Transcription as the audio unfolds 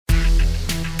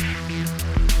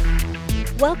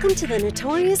Welcome to the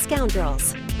Notorious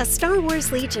Scoundrels, a Star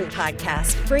Wars Legion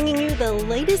podcast bringing you the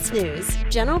latest news,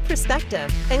 general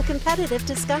perspective, and competitive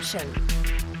discussion.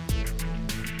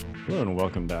 Hello and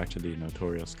welcome back to the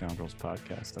Notorious Scoundrels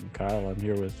podcast. I'm Kyle. I'm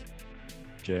here with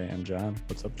Jay and John.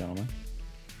 What's up, gentlemen?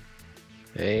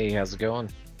 Hey, how's it going?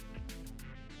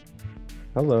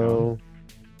 Hello.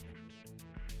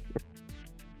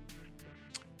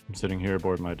 I'm sitting here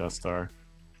aboard my Death Star.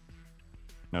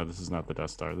 No, this is not the Death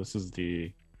Star. This is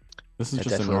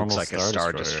just a normal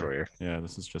Star Destroyer. Yeah,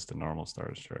 this is just a normal Star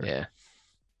Destroyer.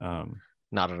 Yeah.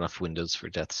 Not enough windows for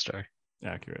Death Star.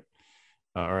 Accurate.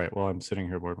 All right. Well, I'm sitting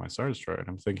here aboard my Star Destroyer and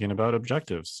I'm thinking about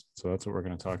objectives. So that's what we're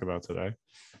going to talk about today.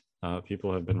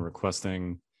 People have been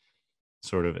requesting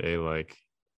sort of a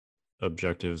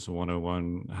objectives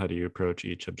 101. How do you approach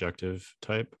each objective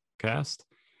type cast?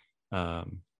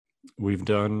 We've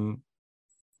done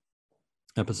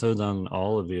episodes on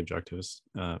all of the objectives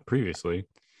previously,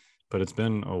 but it's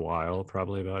been a while,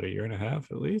 probably about a year and a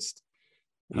half at least.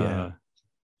 Yeah.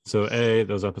 So A,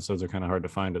 those episodes are kind of hard to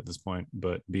find at this point,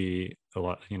 but B, a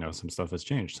lot, some stuff has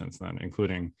changed since then,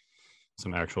 including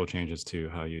some actual changes to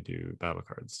how you do battle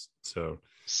cards. So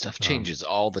stuff changes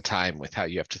all the time with how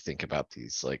you have to think about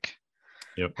these.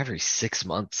 Yep. Every 6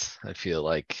 months, I feel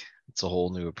like it's a whole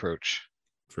new approach.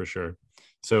 For sure.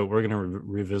 So we're going to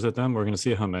revisit them. We're going to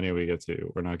see how many we get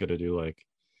to. We're not going to do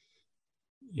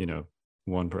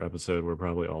one per episode. We're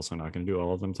probably also not going to do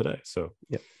all of them today. So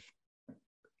yep.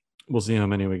 We'll see how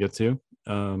many we get to.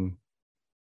 And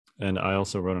I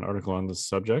also wrote an article on this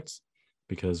subject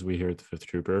because we here at the Fifth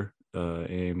Trooper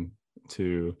aim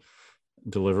to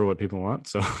deliver what people want.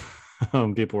 So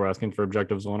people were asking for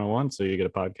Objectives 101. So you get a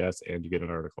podcast and you get an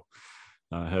article.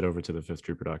 Head over to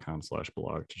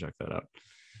thefifthtrooper.com/blog to check that out.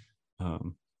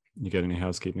 You got any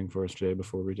housekeeping for us, Jay,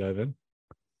 before we dive in?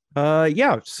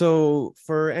 Yeah. So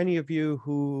for any of you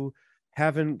who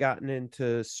haven't gotten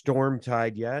into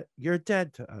Stormtide yet, you're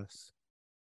dead to us.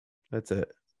 That's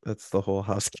it. That's the whole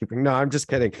housekeeping. No, I'm just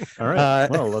kidding. All right.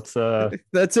 Well, let's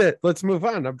that's it. Let's move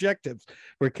on. Objectives.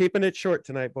 We're keeping it short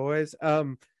tonight, boys.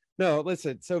 No,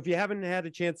 listen. So if you haven't had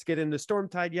a chance to get into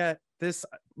Stormtide yet, this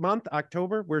month,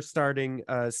 October, we're starting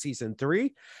season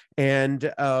 3, and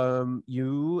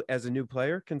you as a new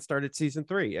player can start at season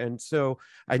 3. And so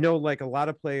I know a lot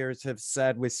of players have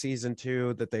said with season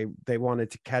 2 that they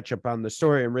wanted to catch up on the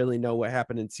story and really know what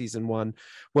happened in season 1.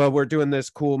 Well, we're doing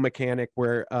this cool mechanic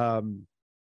where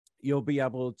you'll be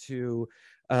able to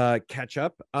catch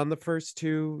up on the first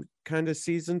 2 kind of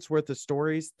seasons worth of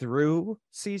stories through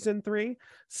season 3.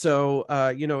 So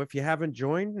if you haven't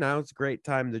joined, now's a great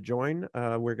time to join.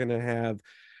 We're gonna have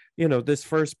this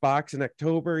first box in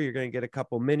October. You're gonna get a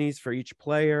couple minis for each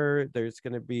player. There's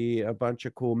gonna be a bunch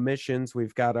of cool missions.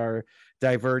 We've got our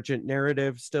divergent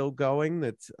narrative still going.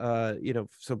 That's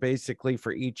so basically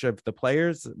for each of the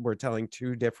players we're telling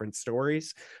 2 different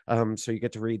stories. So you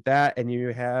get to read that, and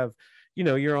you have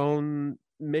your own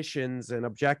missions and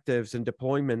objectives and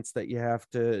deployments that you have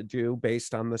to do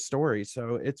based on the story.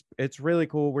 So it's really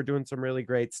cool. We're doing some really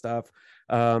great stuff.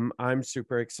 I'm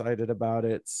super excited about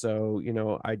it. So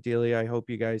ideally I hope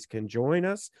you guys can join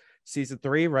us. Season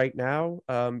 3 right now,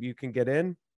 you can get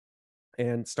in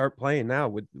and start playing now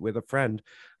with a friend.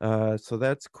 So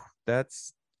that's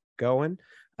going.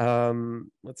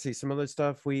 Let's see some other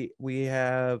stuff. We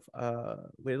have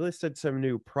we listed some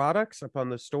new products up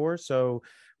on the store. So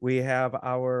we have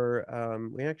our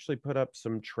we actually put up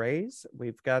some trays.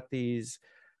 We've got these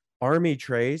army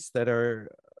trays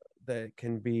that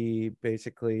can be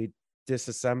basically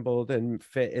disassembled and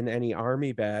fit in any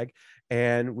army bag,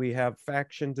 and we have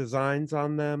faction designs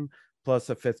on them plus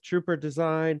a Fifth Trooper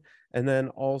design. And then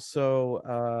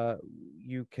also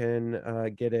you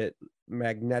can get it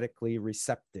magnetically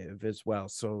receptive as well.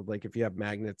 So if you have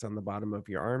magnets on the bottom of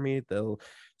your army, they'll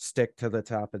stick to the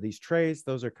top of these trays.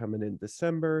 Those are coming in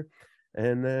December.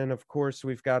 And then of course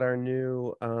we've got our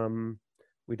new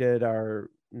we did our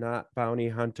not bounty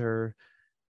hunter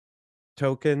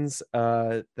tokens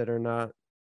that are not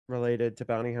related to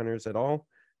bounty hunters at all.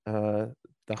 The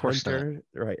hunter,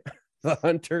 right? The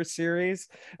Hunter series.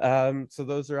 So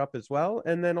those are up as well.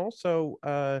 And then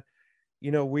also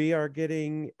we are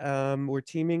getting we're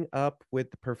teaming up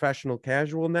with the Professional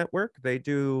Casual Network. They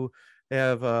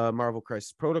have a Marvel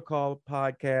Crisis Protocol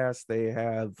podcast. They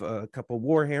have a couple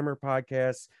Warhammer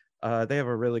podcasts. They have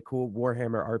a really cool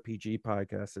Warhammer RPG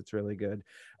podcast. It's really good.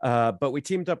 But we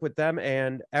teamed up with them,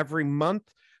 and every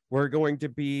month we're going to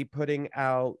be putting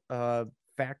out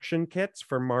faction kits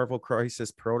for Marvel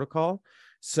Crisis Protocol.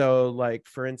 So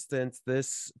for instance,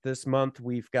 this month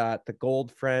we've got the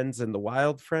Gold Friends and the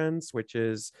Wild Friends, which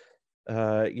is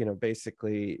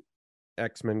basically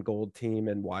X-Men Gold Team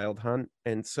and Wild Hunt.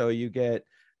 And so you get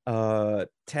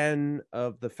 10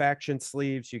 of the faction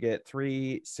sleeves, you get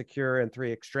 3 secure and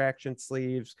 3 extraction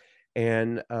sleeves,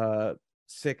 and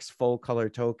 6 full color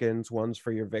tokens. One's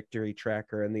for your victory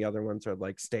tracker, and the other ones are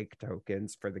like stake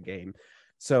tokens for the game.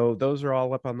 So those are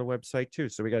all up on the website too.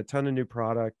 So we got a ton of new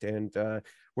product, and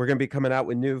we're going to be coming out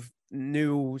with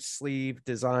new sleeve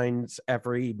designs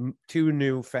every 2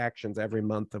 new factions every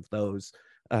month of those.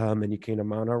 And you can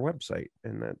them on our website.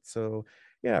 And that's so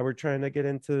yeah, we're trying to get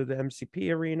into the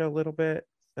MCP arena a little bit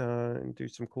and do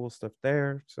some cool stuff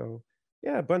there. So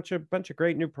yeah, a bunch of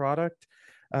great new product.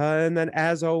 And then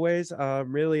as always,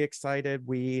 I'm really excited.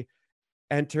 We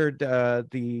entered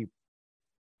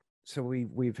so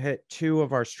we've hit 2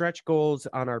 of our stretch goals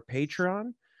on our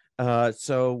Patreon.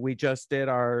 So we just did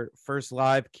our first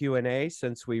live Q&A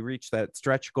since we reached that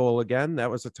stretch goal again.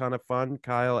 That was a ton of fun.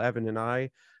 Kyle, Evan, and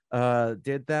I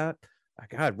did that.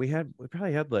 God, we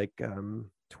probably had like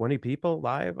 20 people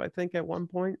live, I think, at one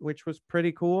point, which was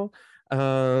pretty cool.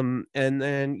 And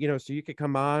then, so you could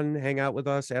come on, hang out with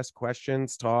us, ask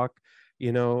questions, talk,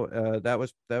 that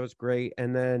was great.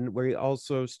 And then we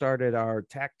also started our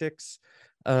tactics,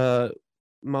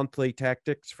 monthly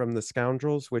tactics from the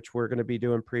Scoundrels, which we're going to be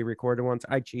doing pre-recorded ones.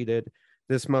 I cheated.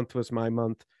 This month was my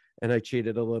month, and I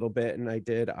cheated a little bit, and I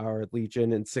did our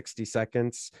Legion in 60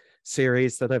 seconds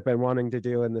series that I've been wanting to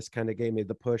do, and this kind of gave me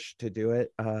the push to do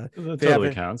it. That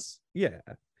totally counts. Yeah,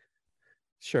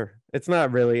 sure. It's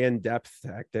not really in-depth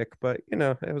tactic, but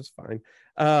it was fine.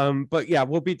 But yeah,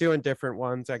 we'll be doing different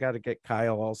ones. I got to get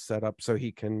Kyle all set up so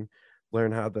he can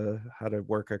learn how to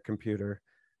work a computer.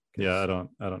 Yeah, I don't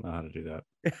know how to do that.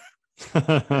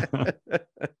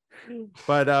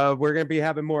 But we're going to be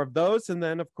having more of those. And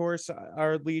then, of course,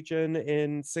 our Legion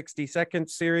in 60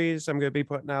 seconds series, I'm going to be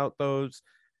putting out those.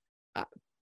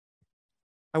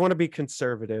 I want to be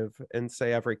conservative and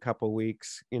say every couple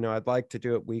weeks. I'd like to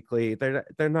do it weekly.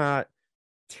 They're not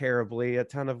terribly a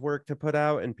ton of work to put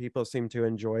out, and people seem to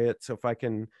enjoy it. So if I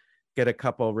can get a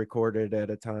couple recorded at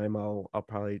a time, I'll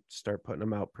probably start putting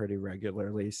them out pretty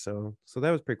regularly. So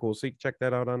that was pretty cool. So you can check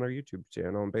that out on our YouTube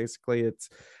channel. And basically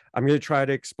I'm going to try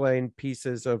to explain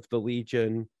pieces of the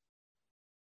Legion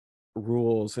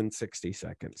rules in 60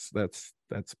 seconds. That's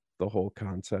the whole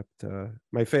concept.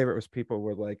 My favorite was people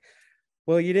were like,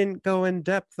 well, you didn't go in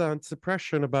depth on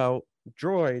suppression about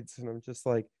droids. And I'm just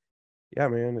like, yeah,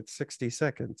 man, it's 60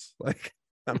 seconds. Like,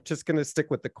 I'm just going to stick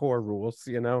with the core rules,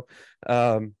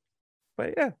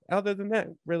 But yeah, other than that,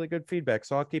 really good feedback.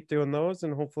 So I'll keep doing those,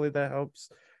 and hopefully that helps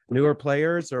newer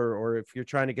players, or if you're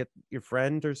trying to get your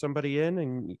friend or somebody in,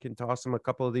 and you can toss them a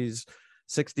couple of these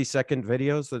 60-second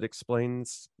videos that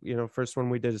explains, first one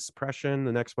we did is suppression.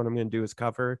 The next one I'm going to do is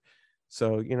cover.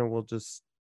 So, we'll just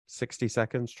 60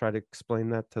 seconds, try to explain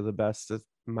that to the best of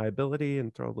my ability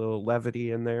and throw a little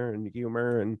levity in there and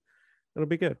humor, and it'll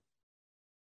be good.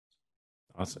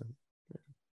 Awesome.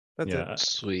 That's it.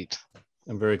 Sweet.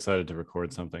 I'm very excited to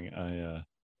record something.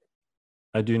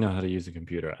 I do know how to use a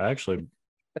computer. I actually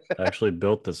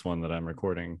built this one that I'm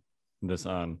recording this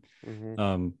on.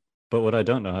 Mm-hmm. But what I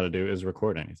don't know how to do is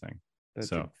record anything.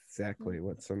 That's exactly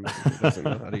what somebody who doesn't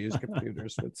know how to use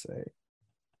computers would say.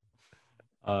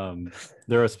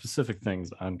 There are specific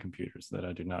things on computers that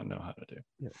I do not know how to do.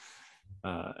 Yeah.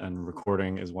 And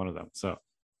recording is one of them. So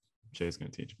Jay's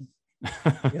going to teach me.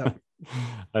 Yep.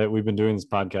 We've been doing this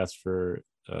podcast for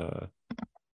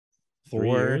 3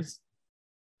 years.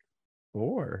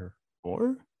 4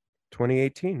 4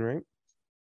 2018, right?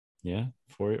 Yeah,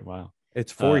 4 years. Wow,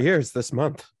 it's 4 years this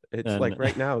month. It's like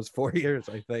right now is 4 years.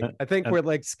 I think we're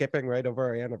like skipping right over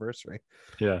our anniversary.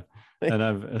 Yeah. And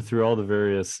I've through all the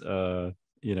various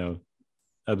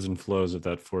ebbs and flows of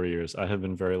that 4 years, I have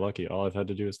been very lucky. All I've had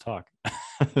to do is talk.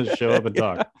 Show up and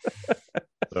talk.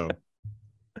 So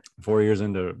 4 years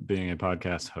into being a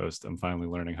podcast host, I'm finally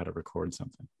learning how to record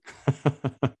something.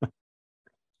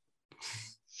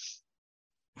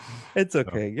 It's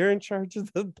okay. You're in charge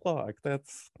of the blog.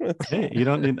 That's hey, you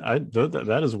don't need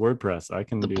that is WordPress. I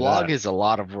can the do blog that. Is a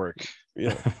lot of work.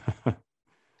 Yeah.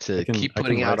 To keep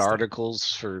putting out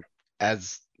articles for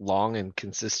as long and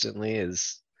consistently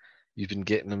as you've been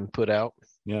getting them put out.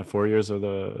 Yeah, 4 years of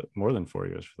more than 4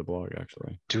 years for the blog,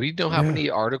 actually. Do we know how many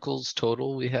articles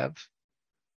total we have?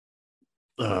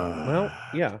 Well,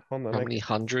 yeah. Hold on. How many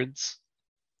hundreds?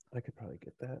 I could probably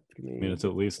get that. I mean, it's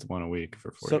at least one a week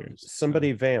for 4 years.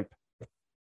 Somebody vamp.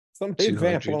 Somebody 200.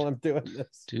 vamp while I'm doing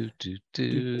this.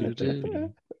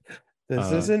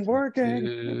 This isn't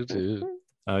working.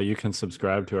 You can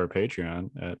subscribe to our Patreon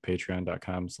at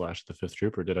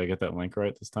patreon.com/thefifthtrooper. Did I get that link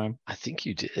right this time? I think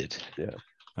you did. Yeah.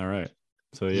 All right.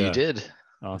 So yeah. You did.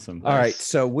 Awesome. All right.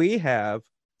 So we have,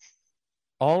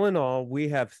 all in all, we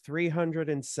have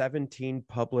 317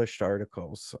 published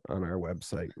articles on our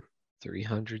website.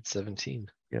 317.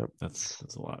 Yeah. That's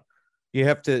a lot. You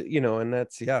have to, and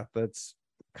that's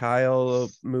Kyle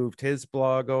moved his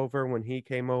blog over when he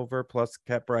came over, plus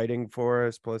kept writing for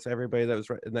us, plus everybody that was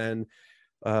right. And then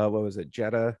what was it?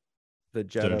 Jetta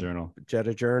Journal.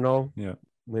 Jetta Journal. Yeah.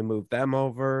 We moved them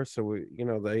over. So we,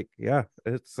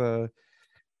 it's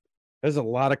there's a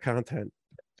lot of content.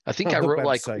 I think I wrote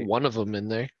like one of them in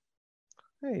there.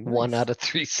 Hey, nice. 1 out of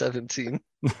 317.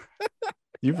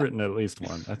 You've written at least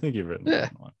one. I think you've written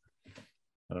one.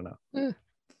 I don't know.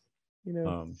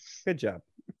 Good job.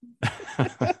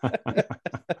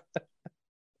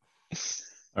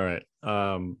 All right.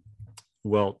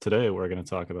 Well, today we're going to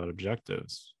talk about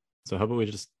objectives. So how about we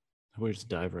just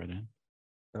dive right in?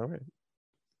 All right.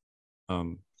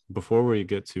 Before we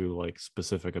get to like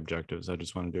specific objectives, I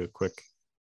just want to do a quick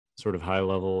sort of high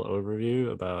level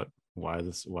overview about why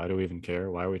do we even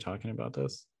care? Why are we talking about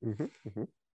this?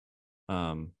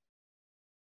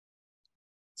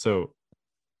 So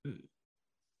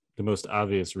the most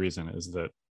obvious reason is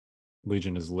that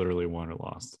Legion is literally won or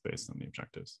lost based on the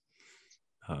objectives.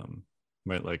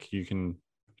 Right, like you can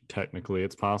technically,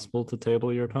 it's possible to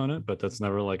table your opponent, but that's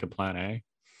never like a plan A,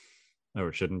 or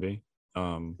it shouldn't be.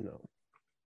 No.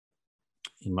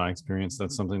 In my experience,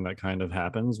 that's something that kind of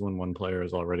happens when one player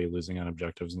is already losing on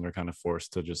objectives and they're kind of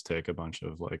forced to just take a bunch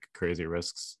of like crazy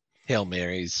risks. Hail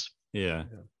Marys. Yeah.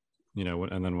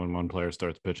 And then when one player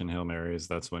starts pitching Hail Marys,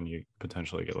 that's when you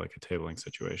potentially get like a tabling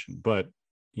situation. But,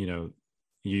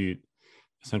 you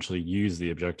essentially use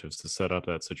the objectives to set up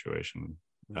that situation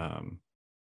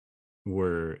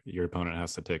where your opponent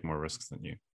has to take more risks than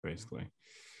you, basically.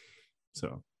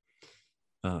 So,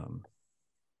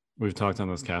 we've talked on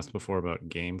this cast before about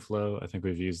game flow. I think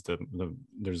we've used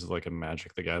there's like a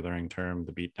Magic the Gathering term,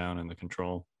 the beatdown and the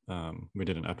control. We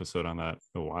did an episode on that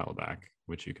a while back,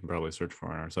 which you can probably search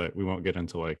for on our site. We won't get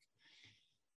into like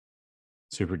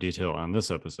super detail on this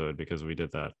episode because we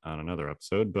did that on another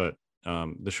episode. But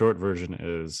the short version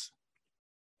is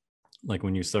like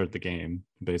when you start the game,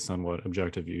 based on what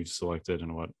objective you've selected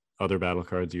and what other battle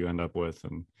cards you end up with,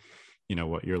 and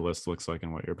what your list looks like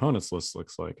and what your opponent's list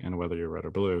looks like, and whether you're red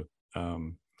or blue.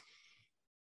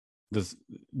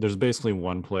 There's basically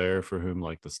one player for whom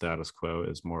like the status quo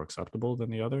is more acceptable than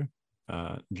the other.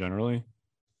 Generally,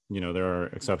 there are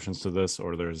exceptions to this,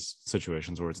 or there's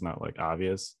situations where it's not like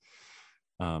obvious.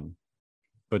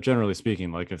 But generally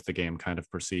speaking, like if the game kind of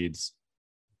proceeds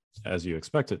as you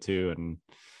expect it to and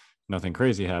nothing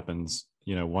crazy happens,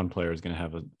 one player is going to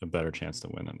have a better chance to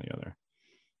win than the other,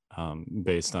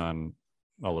 based on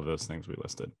all of those things we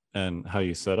listed. And how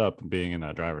you set up being in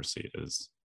that driver's seat is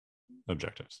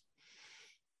objectives.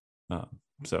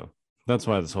 So that's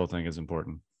why this whole thing is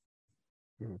important.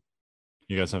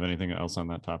 You guys have anything else on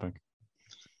that topic?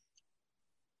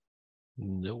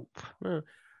 Nope.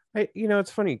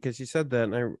 It's funny because you said that,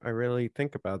 and I really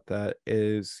think about that.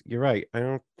 Is you're right.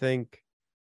 I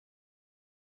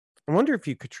wonder if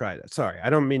you could try that. Sorry, I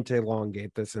don't mean to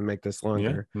elongate this and make this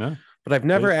longer. Yeah, no, but I've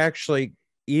never actually,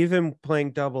 even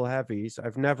playing double heavies,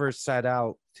 I've never set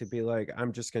out to be like,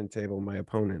 I'm just going to table my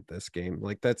opponent this game.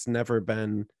 Like that's never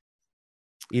been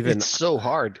even. It's so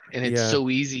hard and it's so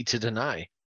easy to deny.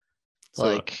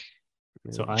 So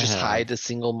I just hide a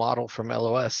single model from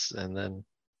LOS and then.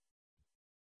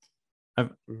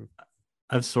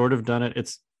 I've sort of done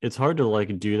it. It's hard to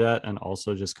like do that and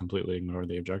also just completely ignore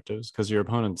the objectives because your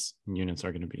opponent's units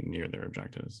are going to be near their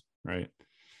objectives, right?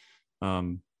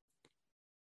 I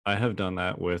have done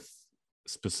that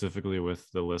specifically with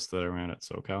the list that I ran at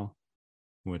SoCal,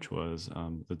 which was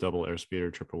the double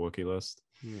airspeeder, triple Wookiee list.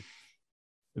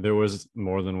 There was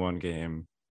more than one game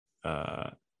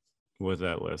with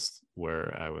that list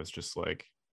where I was just like,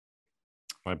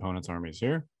 my opponent's army is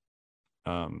here.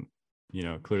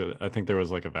 Clearly, I think there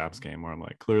was like a VAPS game where I'm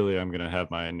like, clearly I'm going to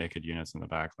have my naked units in the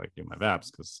back, like do my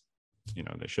VAPS because,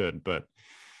 they should. But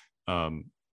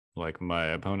like my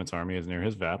opponent's army is near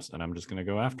his VAPS and I'm just going to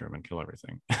go after him and kill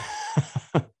everything.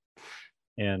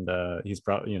 And he's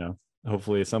probably,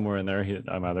 hopefully somewhere in there,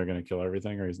 I'm either going to kill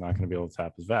everything or he's not going to be able to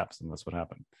tap his VAPS. And that's what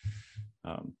happened.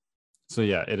 So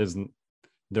yeah, it isn't.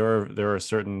 There are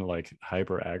certain like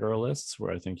hyper aggro lists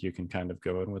where I think you can kind of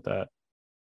go in with that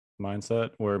mindset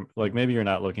where like maybe you're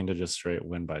not looking to just straight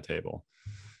win by table,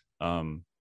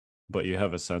 but you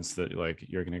have a sense that like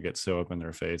you're going to get so up in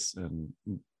their face and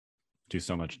do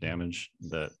so much damage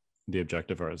that the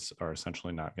objective are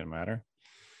essentially not going to matter,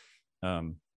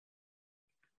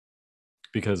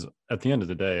 because at the end of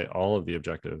the day all of the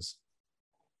objectives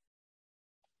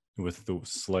with the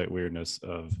slight weirdness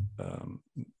of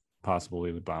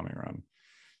possibly the bombing run,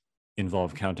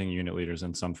 involve counting unit leaders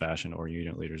in some fashion or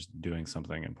unit leaders doing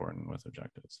something important with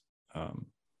objectives.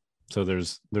 So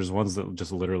there's ones that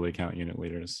just literally count unit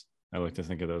leaders. I like to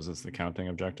think of those as the counting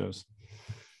objectives.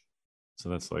 So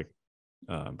that's like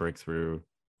breakthrough,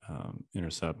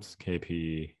 intercepts,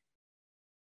 KP.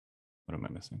 What am I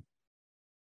missing?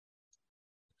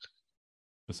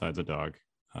 Besides a dog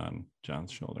on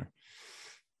John's shoulder.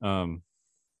 I'm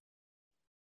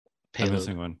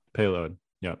missing one. Payload.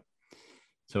 Yep.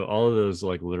 So all of those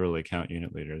like literally count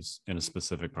unit leaders in a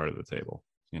specific part of the table,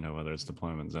 whether it's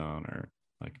deployment zone or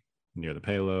like near the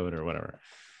payload or whatever.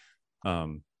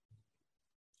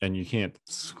 And you can't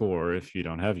score if you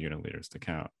don't have unit leaders to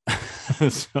count.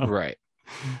 So, right.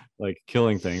 Like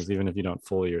killing things, even if you don't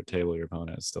fully or table your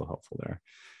opponent, is still helpful there.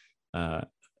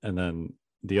 And then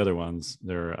the other ones,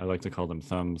 I like to call them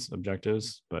thumbs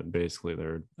objectives, but basically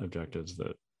they're objectives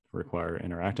that require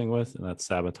interacting with, and that's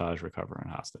sabotage, recover,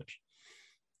 and hostage.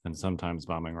 And sometimes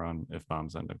bombing run if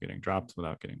bombs end up getting dropped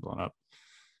without getting blown up,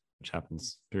 which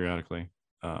happens periodically.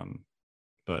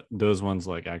 But those ones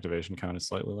like activation count is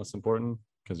slightly less important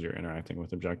because you're interacting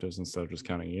with objectives instead of just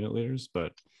counting unit leaders.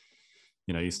 But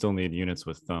you still need units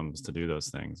with thumbs to do those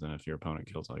things. And if your opponent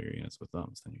kills all your units with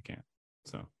thumbs, then you can't.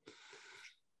 So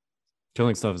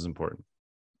killing stuff is important.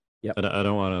 Yeah. But I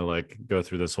don't want to like go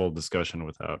through this whole discussion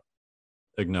without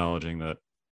acknowledging that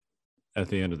at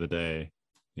the end of the day,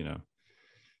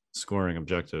 scoring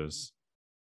objectives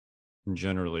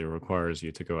generally requires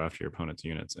you to go after your opponent's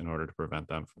units in order to prevent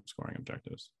them from scoring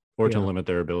objectives or to limit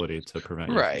their ability to prevent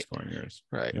you from scoring yours.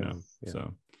 Right.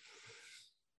 So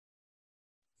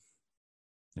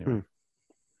anyway.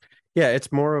 Yeah,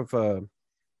 it's more of a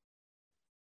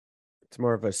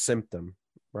symptom,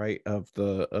 right, of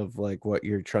like what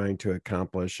you're trying to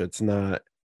accomplish. It's not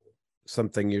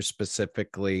something you're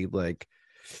specifically like,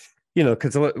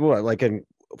 because like in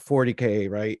 40K,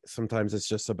 right, sometimes it's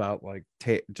just about like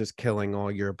just killing all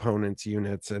your opponent's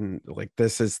units, and like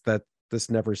this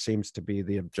never seems to be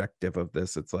the objective of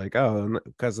this. It's like, oh,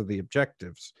 because of the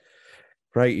objectives,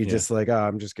 right, you just like, oh,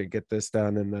 I'm just gonna get this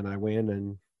done and then I win,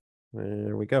 and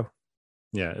there we go.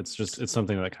 Yeah, it's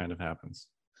something that kind of happens.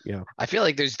 Yeah, I feel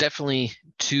like there's definitely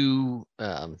two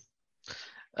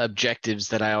objectives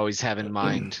that I always have in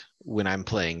mind when I'm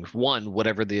playing. One,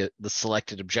 whatever the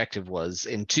selected objective was,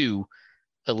 and two,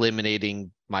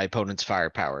 eliminating my opponent's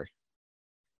firepower.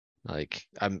 Like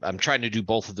I'm trying to do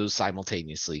both of those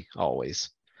simultaneously always.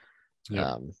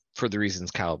 Yep. For the reasons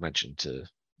Kyle mentioned,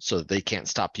 so that they can't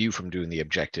stop you from doing the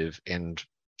objective, and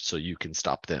so you can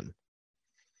stop them.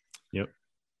 Yep.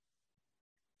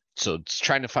 So it's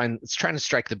trying to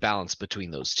strike the balance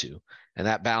between those two, and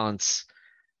that balance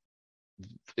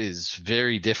is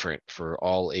very different for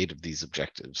all 8 of these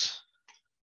objectives.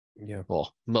 Yeah.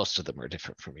 Well, most of them are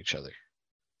different from each other.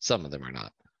 Some of them are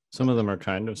not. Some of them are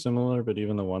kind of similar, but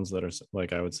even the ones that are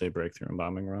like, I would say breakthrough and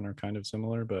bombing run are kind of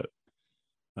similar, but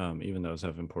even those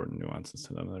have important nuances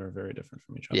to them that are very different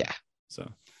from each other. Yeah.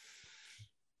 So,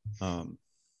 all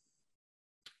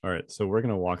right. So we're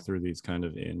going to walk through these kind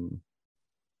of in,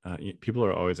 people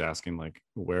are always asking like,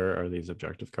 where are these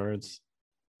objective cards?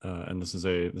 And this is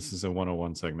a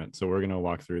 101 segment. So we're going to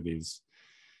walk through these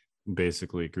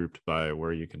basically grouped by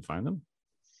where you can find them.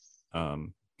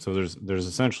 So there's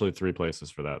essentially 3 places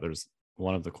for that. There's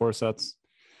one of the core sets,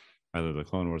 either the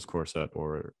Clone Wars core set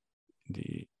or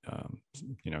the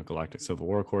Galactic Civil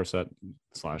War core set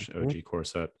 / OG core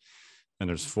set, and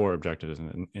there's 4 objectives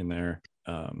in there.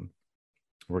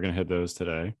 We're gonna hit those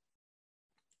today.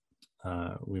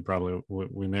 We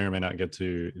may or may not get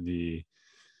to the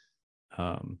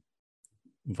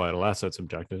vital assets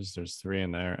objectives. There's 3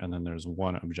 in there, and then there's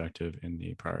 1 objective in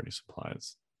the priority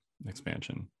supplies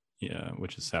expansion. Yeah,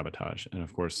 which is sabotage. And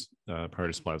of course,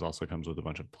 priority supplies also comes with a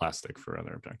bunch of plastic for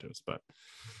other objectives. But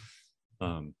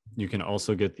you can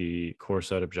also get the core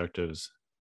set objectives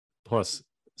plus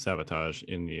sabotage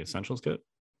in the essentials kit.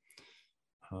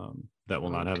 That will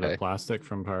not have the plastic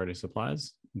from priority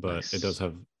supplies, but it does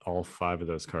have all 5 of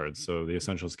those cards. So the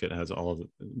essentials kit has all of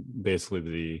basically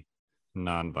the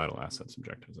non-vital assets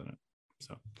objectives in it.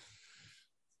 So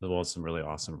as well as some really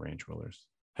awesome range rollers.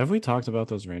 Have we talked about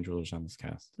those range rollers on this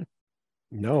cast?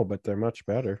 No, but they're much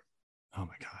better. Oh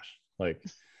my gosh. Like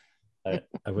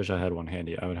I wish I had one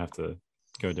handy. I would have to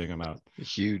go dig them out.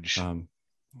 Huge.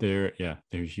 They're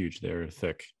huge. They're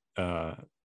thick.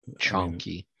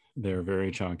 Chunky. They're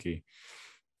very chunky.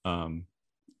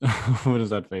 What is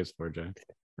that face for, Jay?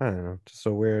 I don't know. Just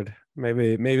so weird.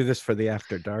 Maybe this for the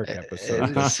After Dark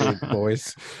episode,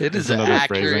 boys. It is an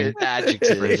accurate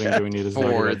adjective phrasing. Do we need to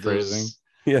for phrasing?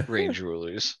 Yeah. range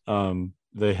rulers.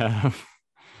 They have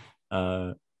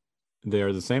they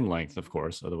are the same length, of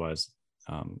course, otherwise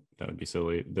that would be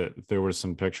silly. That there were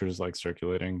some pictures like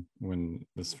circulating when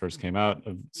this first came out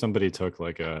of somebody took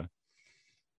like it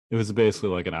was basically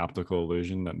like an optical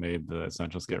illusion that made the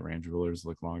Essentials Kit range rulers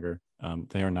look longer.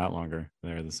 They are not longer.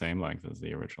 They're the same length as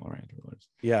the original range rulers.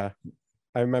 Yeah.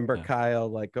 I remember Yeah. Kyle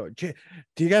like, do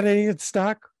you got any in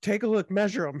stock? Take a look,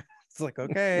 measure them. It's like,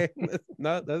 okay,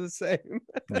 no, they're the same.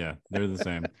 Yeah, they're the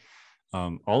same.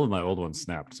 All of my old ones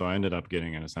snapped, so I ended up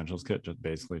getting an Essentials Kit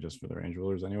just for the range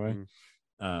rulers anyway.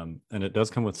 And it does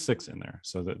come with 6 in there,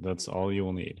 so that's all you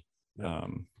will need.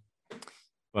 Yep.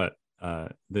 But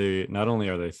they not only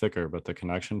are they thicker, but the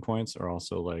connection points are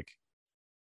also like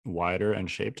wider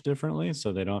and shaped differently,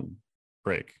 so they don't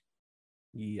break.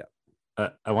 Yeah.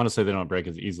 I want to say they don't break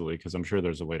as easily because I'm sure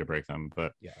there's a way to break them,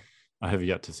 but Yeah. I have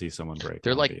yet to see someone break.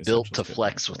 They're one of like the built to Essentials Kit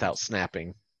flex range without rulers.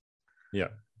 snapping. Yeah,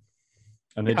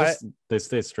 and they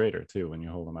stay straighter too when you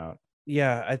hold them out.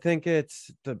 Yeah, I think it's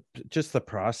just the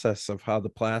process of how the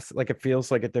plastic, like it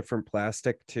feels like a different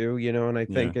plastic too, and I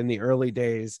think in the early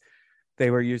days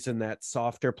they were using that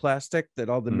softer plastic that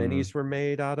all the minis were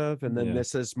made out of, and then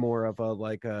this is more of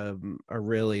a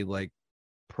really like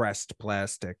pressed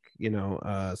plastic,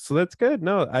 so that's good.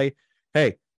 No,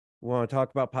 hey, want to talk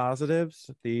about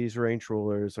positives? These range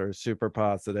rulers are super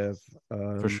positive.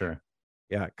 For sure.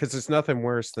 Yeah, because there's nothing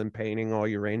worse than painting all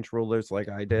your range rulers like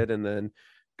I did and then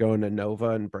going to Nova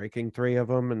and breaking 3 of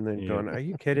them and then going, are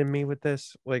you kidding me with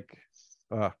this? Like,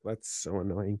 oh, that's so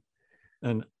annoying.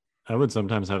 And I would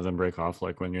sometimes have them break off,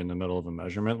 like when you're in the middle of a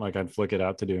measurement, like I'd flick it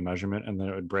out to do a measurement and then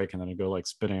it would break and then it'd go like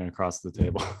spinning across the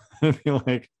table. I'd be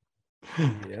like,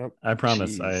 Yep. I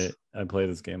promise Jeez. I play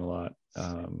this game a lot.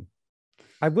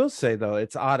 I will say though,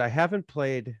 it's odd. I haven't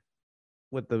played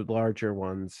with the larger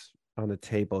ones on the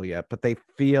table yet, but they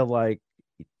feel like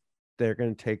they're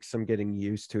going to take some getting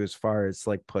used to as far as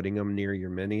like putting them near your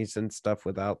minis and stuff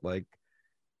without like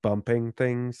bumping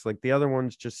things. Like the other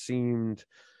ones just seemed,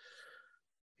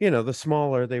 the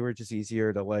smaller, they were just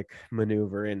easier to like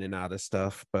maneuver in and out of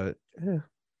stuff. But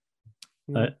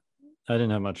I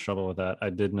didn't have much trouble with that. I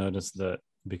did notice that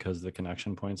because the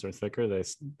connection points are thicker, they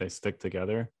stick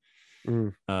together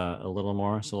a little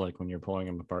more. So like when you're pulling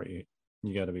them apart,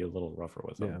 you got to be a little rougher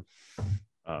with them,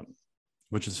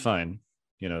 which is fine.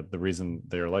 The reason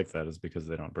they're like that is because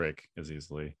they don't break as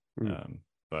easily.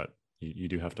 But you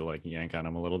do have to like yank on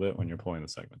them a little bit when you're pulling the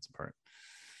segments apart.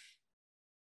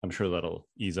 I'm sure that'll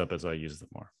ease up as I use them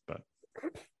more. But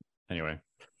anyway,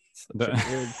 such a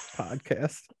weird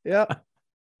podcast. Yeah.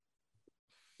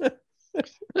 I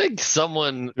think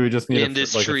someone we just need in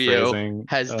this trio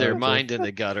has their tool? mind in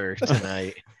the gutter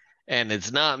tonight, and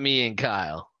it's not me and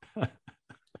Kyle. All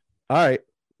right,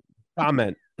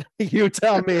 comment. You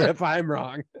tell me if I'm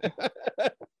wrong.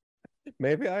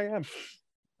 Maybe I am.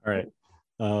 All right,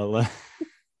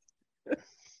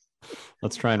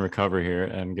 let's try and recover here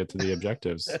and get to the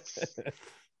objectives.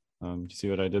 Do you see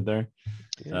what I did there?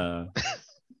 Yeah.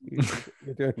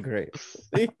 You're doing great.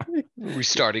 We're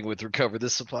starting with recover the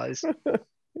supplies.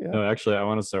 No, actually, I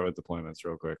want to start with deployments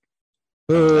real quick.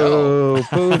 Boo,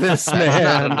 boo this That's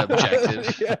man. not an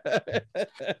objective.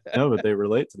 No, but they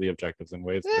relate to the objectives in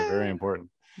ways that are very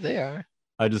important. They are.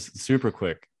 I just super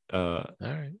quick. All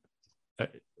right. I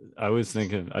always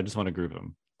think of, I just want to group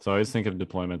them. So I always think of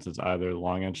deployments as either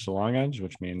long edge to long edge,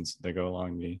 which means they go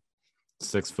along the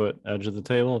 6-foot edge of the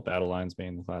table, battle lines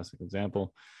being the classic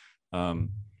example.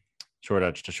 Short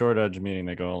edge to short edge, meaning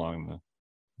they go along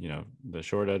the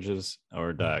short edges,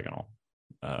 or diagonal.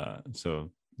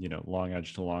 So long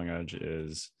edge to long edge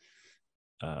is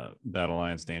battle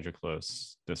lines, danger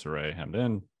close, disarray, hemmed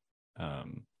in.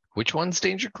 Which one's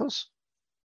danger close?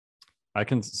 I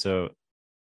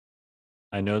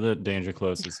know that danger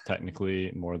close is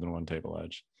technically more than one table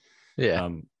edge. Yeah.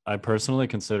 I personally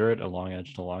consider it a long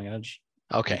edge to long edge.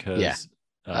 Okay. Because,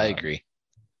 I agree.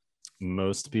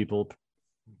 Most people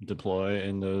deploy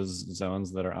in those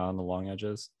zones that are on the long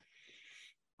edges.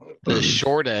 The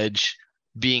short edge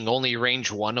being only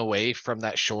range 1 away from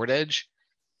that short edge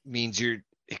means you're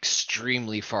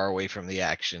extremely far away from the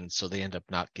action, so they end up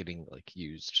not getting like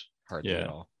used hardly at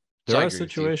all. There So are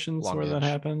situations where that edge.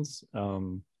 happens.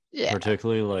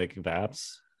 Particularly like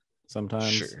VAPs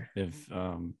sometimes. Sure.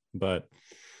 But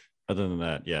other than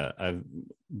that,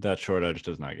 that short edge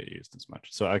does not get used as much.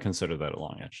 So I consider that a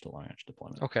long edge to long edge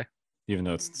deployment. Okay. Even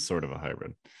though it's sort of a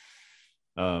hybrid.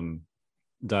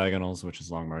 Diagonals, which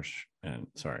is long march,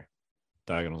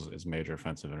 diagonals is major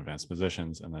offensive and advanced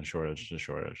positions, and then short edge to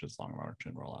short edge is long march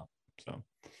and roll out. So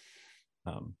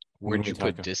where'd you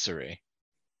put disarray?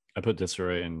 I put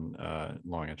disarray in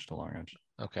long edge to long edge.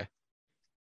 Okay.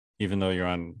 Even though you're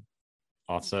on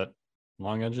offset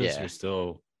long edges, Yeah. you're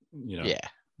still,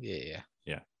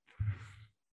 Yeah.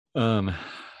 Um.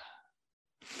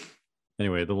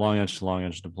 Anyway, the long edge to long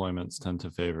edge deployments tend to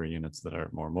favor units that are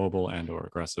more mobile and or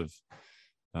aggressive.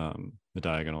 The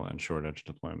diagonal and short edge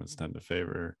deployments tend to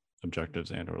favor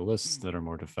objectives and or lists that are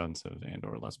more defensive and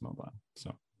or less mobile.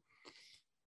 So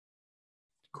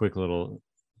quick little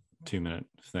 2-minute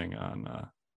thing on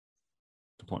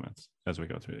deployments as we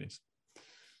go through these.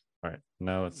 All right,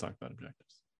 now let's talk about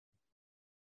objectives.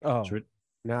 Oh,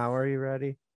 now are you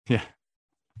ready? Yeah.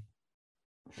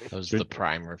 That was the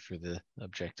primer for the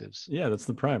objectives. Yeah, that's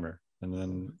the primer. And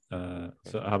then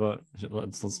so how about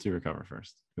let's do recover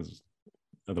first, because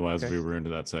otherwise we ruined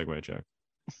that segue, Jack.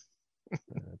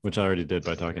 Which I already did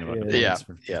by talking about deployments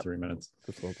for 3 minutes.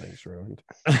 This whole thing's ruined.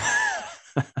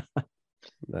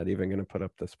 Not even gonna put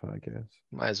up this podcast.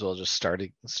 Might as well just start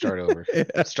over.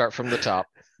 Start from the top.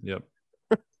 Yep.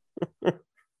 All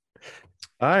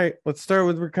right, let's start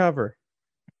with recover.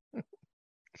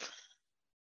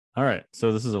 All right,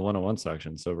 so this is a 101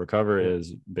 section. So recover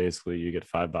is basically you get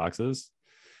 5 boxes.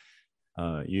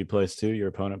 You place 2, your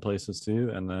opponent places 2,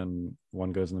 and then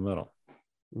 1 goes in the middle.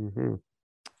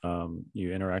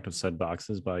 You interact with said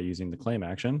boxes by using the claim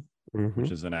action,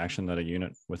 which is an action that a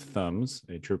unit with thumbs,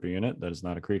 a trooper unit that is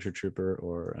not a creature trooper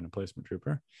or an emplacement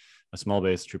trooper, a small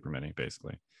base trooper mini,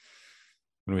 basically.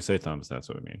 When we say thumbs, that's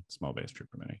what we mean, small base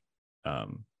trooper mini.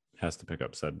 Has to pick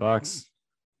up said box.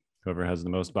 Whoever has the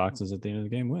most boxes at the end of the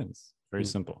game wins. Very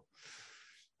simple,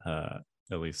 at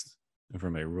least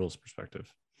from a rules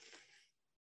perspective.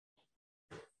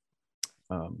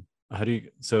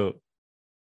 So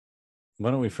why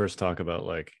don't we first talk about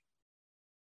like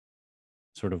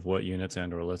sort of what units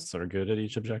and or lists are good at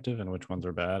each objective and which ones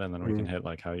are bad, and then we can hit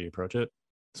like how you approach it.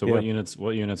 So what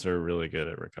units are really good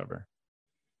at recover?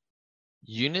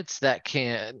 Units that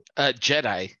can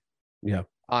Jedi. Yeah.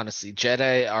 Honestly,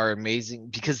 Jedi are amazing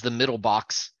because the middle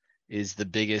box is the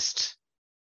biggest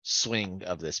swing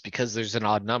of this, because there's an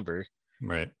odd number.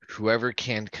 Right. Whoever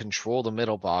can control the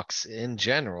middle box in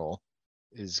general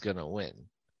is gonna win.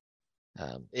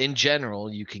 In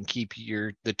general, you can keep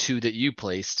the 2 that you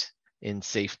placed in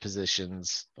safe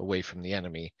positions away from the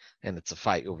enemy, and it's a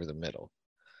fight over the middle.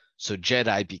 So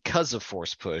Jedi, because of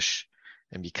force push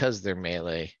and because they're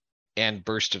melee and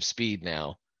burst of speed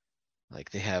now, like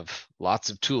they have lots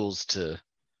of tools to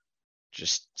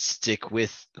just stick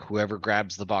with whoever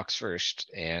grabs the box first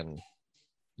and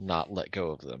not let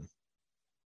go of them.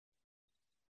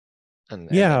 And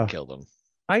then kill them.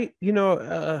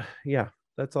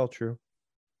 That's all true.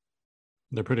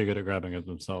 They're pretty good at grabbing it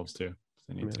themselves too, if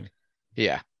they need to.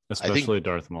 Yeah. Especially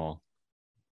Darth Maul.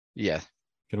 Yeah.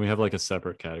 Can we have like a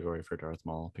separate category for Darth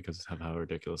Maul because of how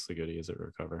ridiculously good he is at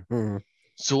recover?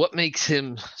 So what makes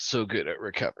him so good at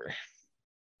recover?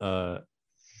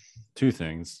 2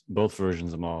 things. Both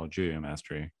versions of Maul, Julia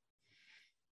Mastery.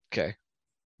 Okay.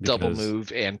 Double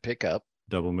move and pick up.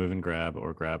 Double move and grab,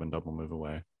 or grab and double move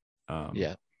away.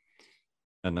 Yeah.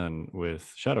 And then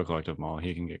with Shadow Collective Maul,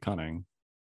 he can get cunning,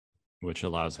 which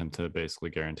allows him to basically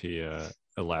guarantee a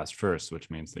last first, which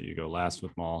means that you go last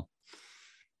with Maul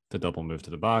to double move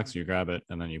to the box, you grab it,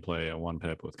 and then you play a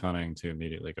 1-pip with cunning to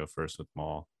immediately go first with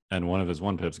Maul. And one of his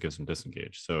 1-pips gives him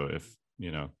disengage. So if,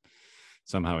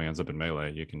 somehow he ends up in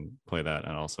melee, you can play that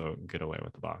and also get away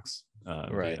with the box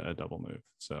via a double move.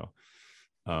 So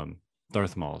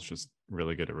Darth Maul is just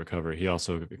really good at recovery. He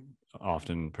also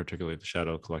often, particularly the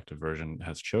Shadow Collective version,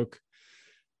 has choke.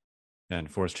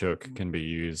 And force choke can be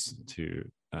used to,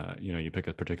 you pick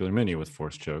a particular mini with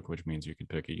force choke, which means you can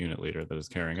pick a unit leader that is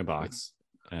carrying a box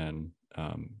and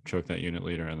choke that unit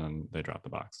leader, and then they drop the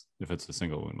box if it's a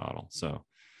single wound model. So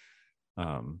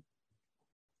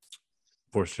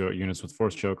force choke units with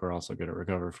force choke are also good at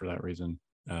recover for that reason.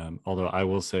 Although I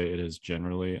will say it is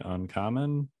generally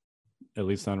uncommon, at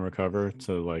least on recover,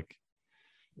 to like,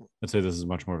 I'd say this is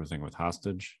much more of a thing with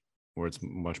hostage, where it's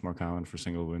much more common for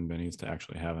single wound minis to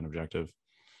actually have an objective.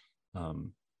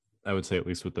 I would say at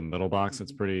least with the middle box,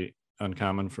 it's pretty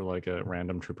uncommon for like a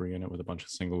random trooper unit with a bunch of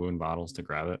single wound bottles to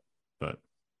grab it. But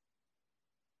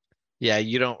yeah,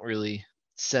 you don't really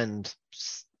send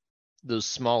those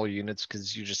smaller units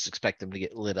because you just expect them to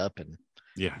get lit up and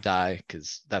die,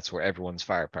 because that's where everyone's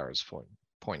firepower is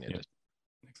pointed at.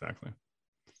 Exactly.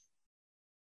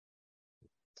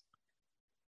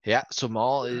 Yeah, so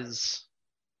Maul is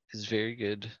very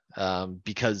good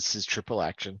because his triple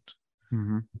action.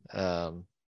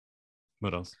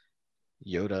 What else?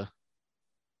 Yoda.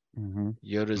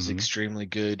 Yoda's extremely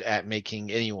good at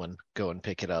making anyone go and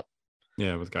pick it up.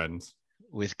 Yeah, with guidance.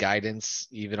 With guidance,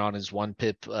 even on his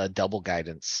 1-pip double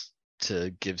guidance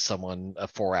to give someone a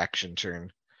 4-action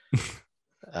turn.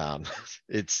 um,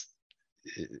 it's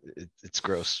it's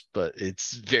gross, but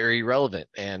it's very relevant.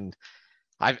 And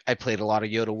I played a lot of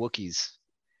Yoda Wookiees,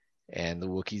 and the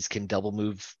Wookiees can double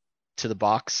move to the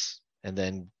box, and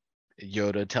then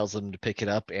Yoda tells them to pick it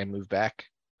up and move back.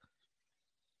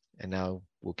 And now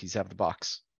Wookiees have the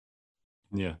box.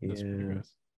 Yeah, that's pretty good.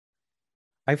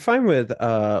 I find with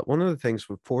one of the things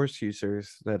with Force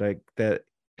users that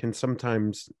can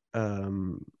sometimes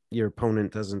your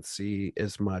opponent doesn't see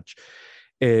as much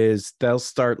is they'll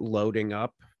start loading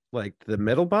up like the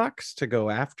middle box to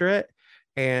go after it,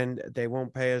 and they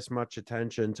won't pay as much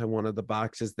attention to one of the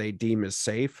boxes they deem as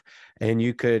safe. And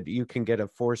you can get a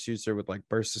Force user with like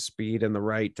burst of speed and the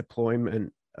right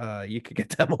deployment. You could get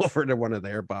them over to one of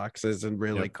their boxes and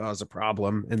really cause a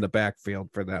problem in the backfield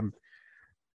for them.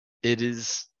 It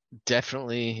is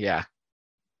definitely a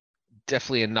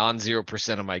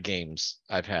non-0% of my games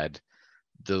I've had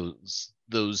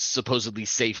those supposedly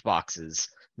safe boxes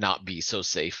not be so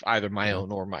safe, either my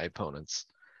own or my opponent's.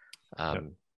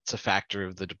 It's a factor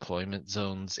of the deployment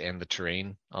zones and the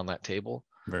terrain on that table.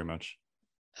 Very much.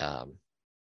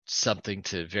 Something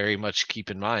to very much keep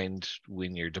in mind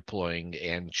when you're deploying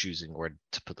and choosing where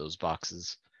to put those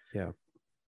boxes. Yeah.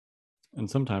 And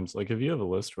sometimes, like, if you have a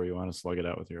list where you want to slug it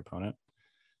out with your opponent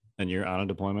and you're on a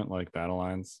deployment like battle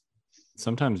lines,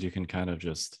 sometimes you can kind of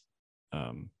just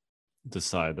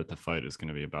decide that the fight is going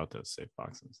to be about those safe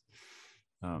boxes.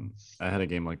 I had a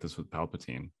game like this with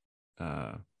Palpatine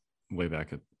way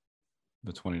back at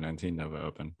the 2019 Nova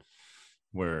Open,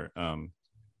 where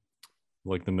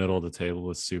like the middle of the table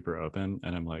was super open,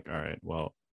 and I'm like, all right,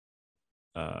 well,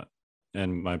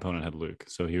 and my opponent had Luke,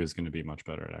 so he was going to be much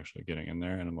better at actually getting in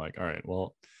there. And I'm like, all right,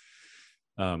 well,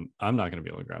 I'm not going to be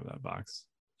able to grab that box.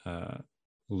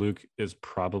 Luke is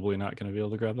probably not going to be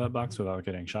able to grab that box without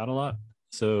getting shot a lot.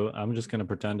 So I'm just going to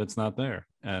pretend it's not there.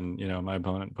 And, you know, my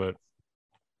opponent put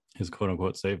his quote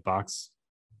unquote safe box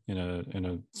in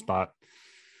a spot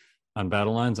on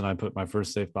battle lines, and I put my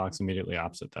first safe box immediately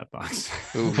opposite that box.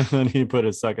 And then he put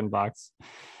his second box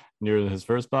near his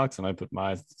first box, and I put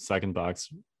my second box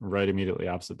right immediately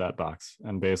opposite that box.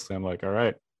 And basically I'm like, all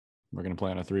right, we're going to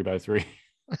play on a 3x3.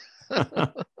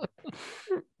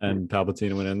 And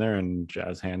Palpatine went in there and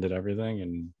Jazz handed everything,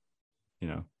 and, you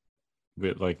know,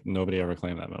 like nobody ever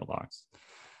claimed that middle box.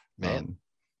 Man.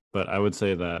 But I would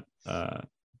say that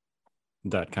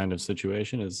that kind of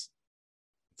situation is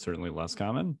certainly less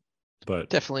common, but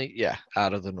definitely,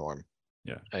 out of the norm.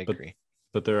 Yeah, I agree.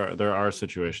 But there are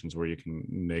situations where you can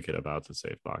make it about the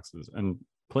safe boxes, and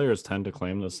players tend to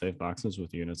claim those safe boxes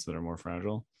with units that are more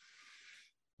fragile,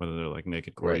 whether they're like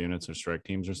naked core units or strike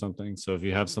teams or something. So if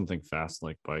you have something fast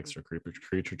like bikes or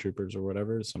creature troopers or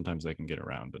whatever, sometimes they can get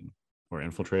around, or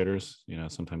infiltrators, you know,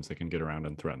 sometimes they can get around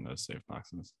and threaten those safe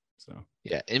boxes. So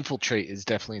yeah, infiltrate is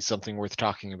definitely something worth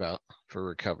talking about for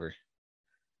recover.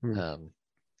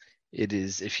 It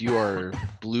is, if you are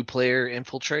blue player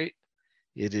infiltrate,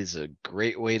 it is a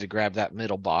great way to grab that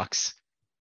middle box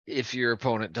if your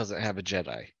opponent doesn't have a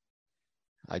Jedi.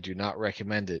 I do not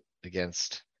recommend it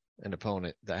against an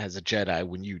opponent that has a Jedi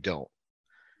when you don't,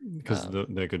 because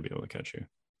they could be able to catch you.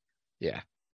 Yeah.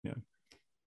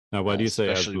 Now, why do you say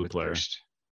as blue player? Burst.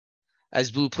 As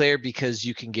blue player, because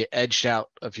you can get edged out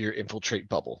of your infiltrate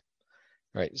bubble,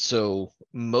 right? So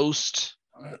most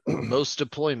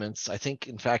deployments, I think,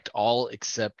 in fact, all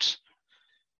except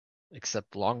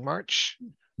Long March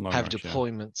have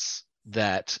deployments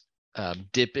that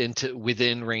dip into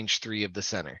within range 3 of the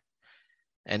center,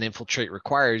 and infiltrate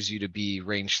requires you to be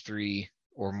range 3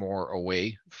 or more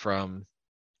away from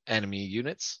enemy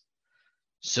units.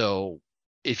 So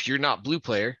if you're not blue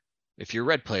player, if you're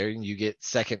red player and you get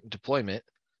second deployment,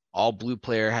 all blue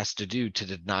player has to do to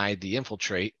deny the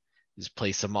infiltrate is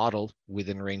place a model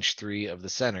within range 3 of the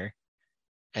center,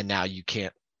 and now you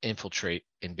can't infiltrate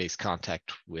in base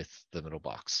contact with the middle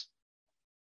box.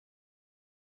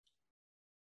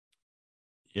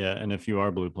 Yeah, and if you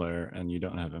are blue player and you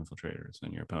don't have infiltrators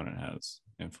and your opponent has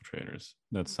infiltrators,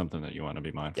 that's something that you want to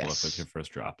be mindful of with your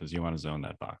first drop, is you want to zone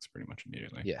that box pretty much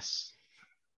immediately. Yes.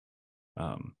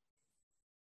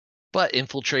 But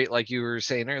infiltrate, like you were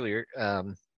saying earlier,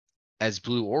 as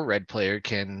blue or red player,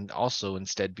 can also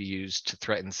instead be used to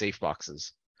threaten safe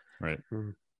boxes. Right.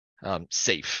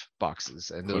 Safe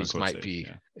boxes, and those might safe, be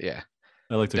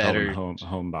I like to better call them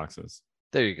home boxes.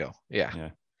 There you go.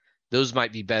 Yeah. Those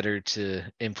might be better to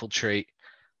infiltrate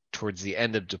towards the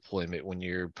end of deployment when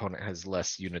your opponent has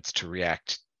less units to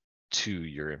react to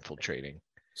your infiltrating.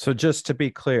 So just to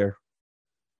be clear,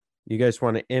 you guys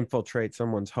want to infiltrate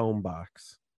someone's home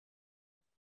box?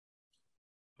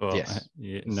 Well, yes.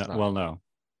 No.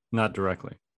 Not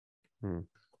directly. Hmm.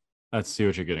 I see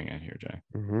what you're getting at here, Jay.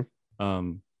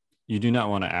 Mm-hmm. You do not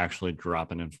want to actually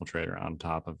drop an infiltrator on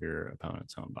top of your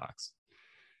opponent's home box.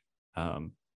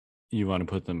 You want to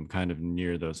put them kind of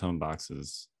near those home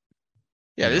boxes.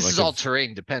 Yeah, You know, this like is all if-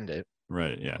 terrain dependent.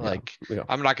 Right. Yeah. Like, Yeah.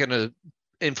 I'm not going to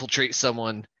infiltrate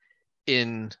someone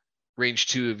in range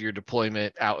 2 of your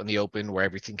deployment out in the open where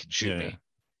everything can shoot Yeah, me. yeah.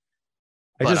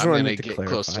 I But just I'm going wanted to to get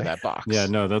close to clarify. that box. Yeah,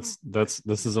 no, this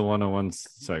is a 101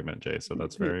 segment, Jay, so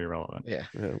that's very relevant. Yeah.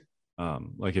 Yeah.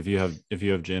 Like if you have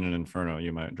Jin and Inferno,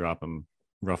 you might drop them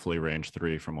roughly range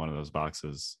 3 from one of those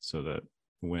boxes, so that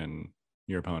when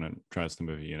your opponent tries to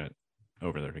move a unit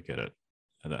over there to get it,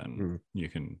 then you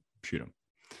can shoot them.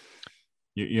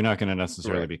 You're not going to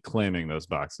necessarily be claiming those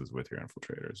boxes with your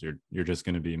infiltrators. You're just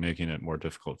going to be making it more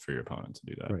difficult for your opponent to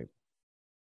do that. Right.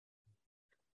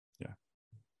 Yeah.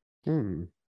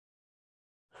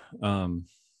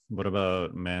 What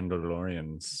about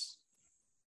Mandalorians,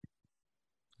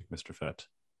 like Mr. Fett?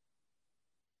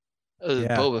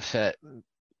 Yeah. Boba Fett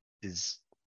is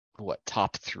what,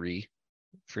 top 3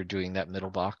 for doing that middle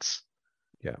box?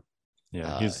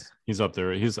 Yeah, he's up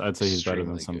there. I'd say he's better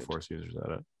than extremely some good. Force users at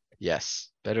it. Yes,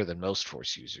 better than most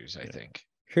Force users, I think.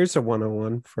 Here's a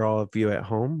 101 for all of you at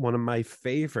home. One of my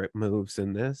favorite moves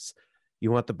in this.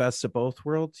 You want the best of both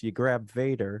worlds? You grab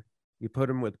Vader, you put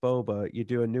him with Boba, you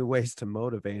do a new ways to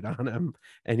motivate on him,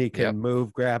 and he can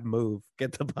move, grab, move,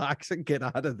 get the box and get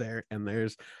out of there. And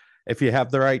if you have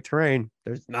the right terrain,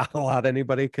 there's not a lot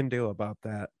anybody can do about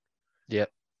that. Yep.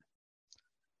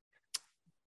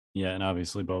 Yeah, and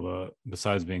obviously Boba,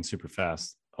 besides being super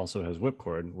fast, also has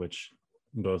whipcord, which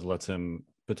both lets him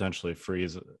potentially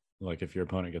freeze. Like if your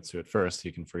opponent gets to it first,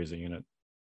 he can freeze a unit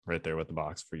right there with the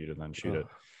box for you to then shoot it.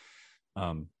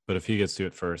 But if he gets to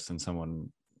it first and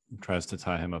someone tries to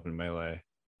tie him up in melee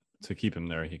to keep him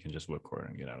there, he can just whipcord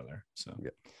and get out of there. So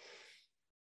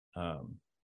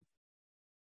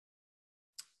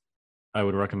I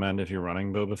would recommend, if you're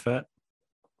running Boba Fett,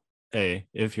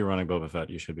 if you're running Boba Fett,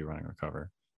 you should be running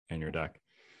Recover in your deck.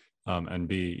 And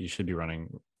B, you should be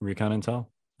running Recon Intel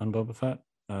on Boba Fett.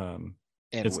 And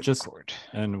it's whipcord.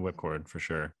 And whipcord for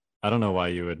sure. I don't know why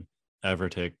you would ever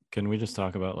take. Can we just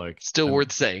talk about Still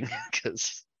worth saying,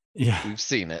 because we've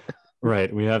seen it.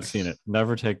 Right, we have seen it.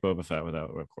 Never take Boba Fett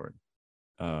without whipcord.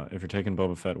 If you're taking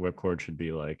Boba Fett, whipcord should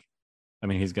be like, I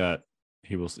mean,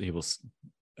 he will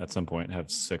at some point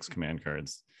have 6 command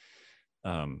cards.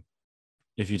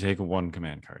 If you take 1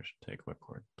 command card, take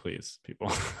whipcord, please,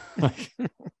 people.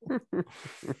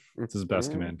 It's his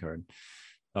best command card.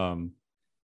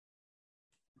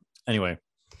 Anyway,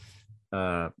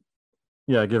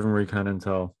 give him recon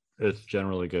intel. It's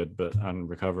generally good, but on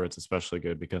Recover, it's especially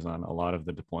good because on a lot of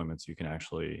the deployments, you can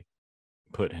actually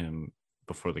put him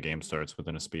before the game starts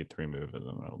within a speed 3 move in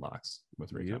the middle box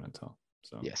with recon intel.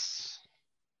 So yes.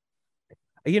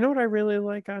 You know what I really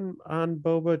like on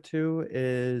Boba too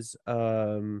is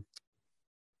what's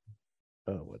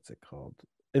it called?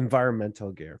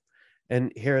 Environmental gear.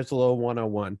 And here's a little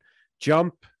 101.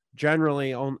 Jump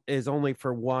generally is only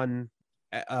for one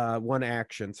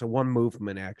action, so one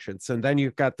movement action. So then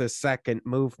you've got the second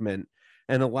movement,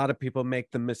 and a lot of people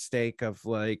make the mistake of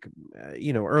like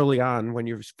early on when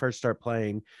you first start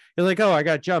playing, you're like, oh, I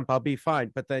got jump, I'll be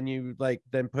fine. But then you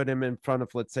then put him in front of,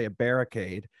 let's say, a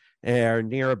barricade or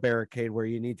near a barricade where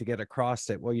you need to get across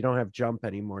it. Well, you don't have jump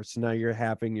anymore, so now you're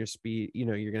having your speed,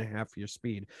 you're going to have your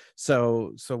speed.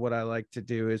 So what I like to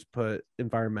do is put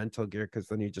environmental gear, because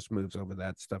then he just moves over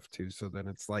that stuff too. So then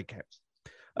it's like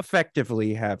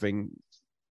effectively having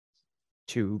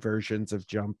 2 versions of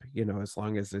jump, as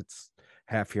long as it's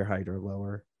half your height or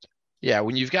lower. Yeah,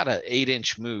 when you've got an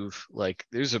 8-inch move, like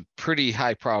there's a pretty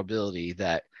high probability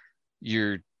that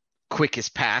your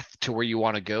quickest path to where you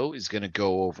want to go is going to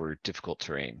go over difficult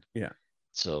terrain. Yeah.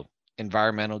 So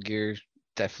environmental gear,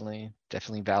 definitely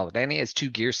valid. And he has 2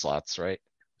 gear slots, right?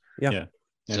 Yeah.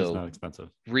 And So it's not expensive.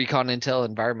 Recon Intel,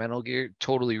 environmental gear,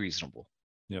 totally reasonable.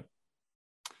 Yep.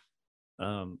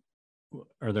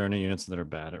 Are there any units that are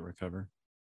bad at Recover?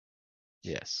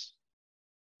 Yes.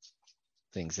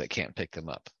 Things that can't pick them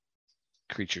up.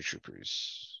 Creature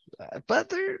troopers.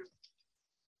 But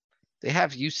they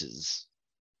have uses.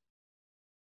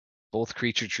 Both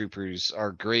creature troopers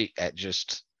are great at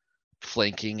just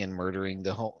flanking and murdering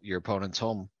your opponent's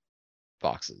home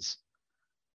boxes.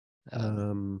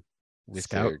 With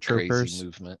Scout their troopers crazy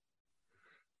movement.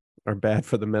 Are bad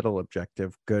for the middle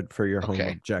objective, good for your home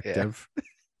objective.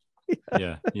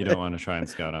 Yeah, you don't want to try and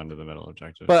scout onto the middle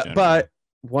objective. But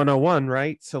 101,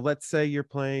 right? So let's say you're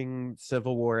playing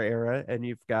Civil War era and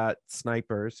you've got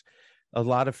snipers. A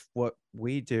lot of what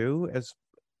we do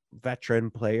veteran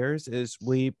players is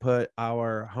we put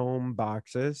our home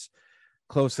boxes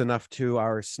close enough to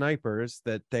our snipers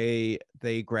that they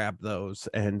grab those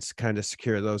and kind of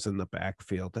secure those in the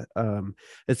backfield.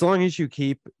 As long as you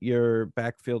keep your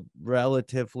backfield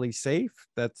relatively safe,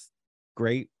 that's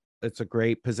great. It's a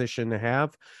great position to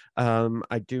have.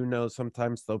 I do know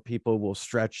sometimes though people will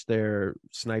stretch their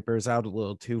snipers out a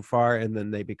little too far and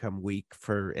then they become weak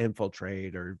for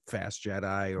infiltrate or fast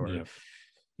Jedi or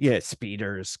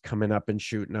speeders coming up and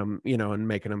shooting them, and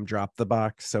making them drop the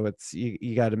box. So it's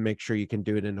you got to make sure you can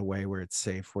do it in a way where it's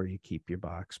safe, where you keep your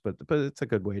box, but it's a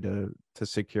good way to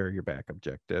secure your back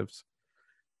objectives.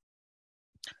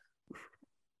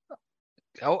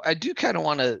 Oh, I do kind of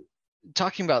want to,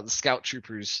 talking about the scout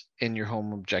troopers in your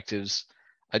home objectives,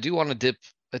 I do want to dip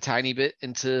a tiny bit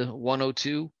into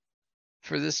 102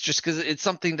 for this, just because it's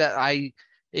something that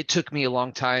it took me a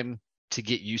long time to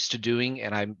get used to doing,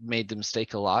 and I made the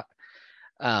mistake a lot.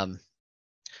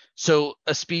 So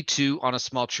a speed 2 on a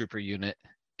small trooper unit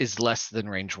is less than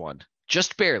range 1,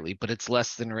 just barely, but it's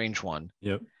less than range 1.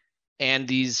 Yep. And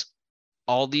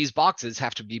all these boxes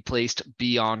have to be placed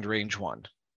beyond range 1.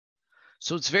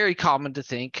 So it's very common to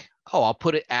think, oh, I'll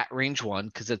put it at range 1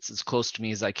 because it's as close to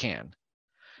me as I can.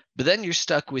 But then you're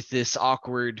stuck with this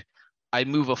awkward, I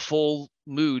move a full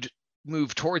move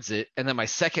towards it, and then my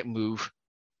second move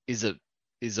is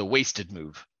a wasted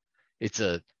move. It's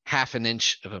a half an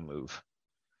inch of a move.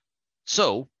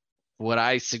 So what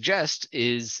I suggest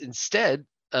is instead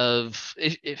of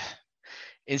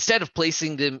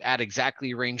placing them at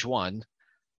exactly range 1,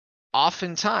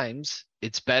 oftentimes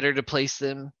it's better to place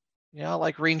them,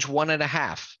 like range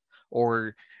 1.5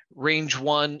 or range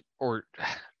 1 or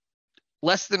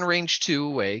less than range 2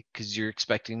 away, because you're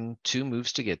expecting 2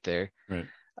 moves to get there. Right.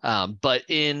 But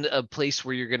in a place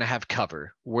where you're going to have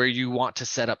cover, where you want to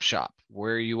set up shop,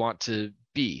 where you want to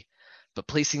be. But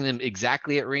placing them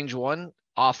exactly at range 1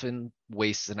 often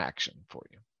wastes an action for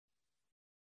you.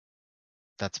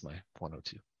 That's my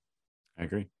 102. I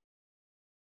agree.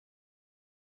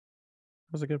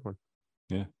 That was a good one.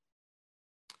 Yeah.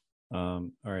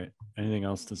 All right. Anything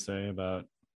else to say about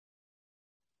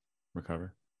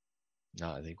recover?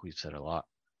 No, I think we've said a lot.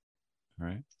 All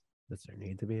right. Does there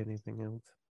need to be anything else?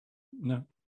 No.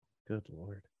 Good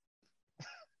Lord.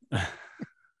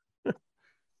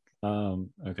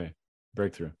 Okay.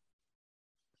 Breakthrough.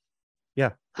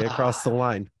 Yeah. Get across the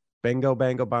line. Bingo,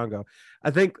 bango, bongo.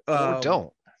 I think Or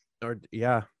don't.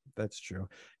 Yeah, that's true.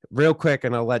 Real quick,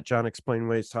 and I'll let John explain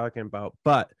what he's talking about.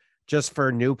 But just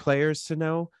for new players to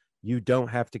know, you don't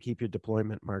have to keep your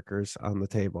deployment markers on the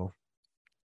table.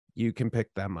 You can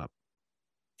pick them up.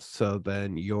 So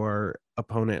then your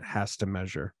opponent has to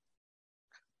measure.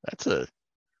 That's a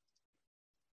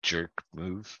jerk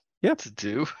move to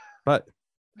do. But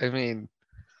I mean,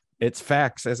 it's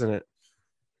facts, isn't it?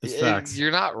 It's facts.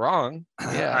 You're not wrong.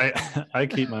 Yeah. I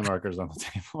keep my markers on the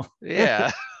table.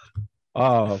 Yeah.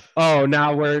 Oh,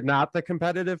 now we're not the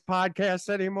competitive podcast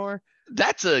anymore.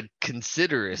 That's a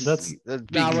considerate. That's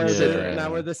now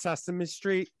considerate. we're the Sesame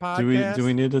Street podcast. Do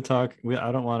we need to talk?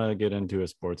 I don't want to get into a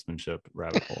sportsmanship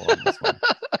rabbit hole on this one.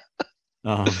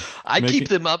 I keep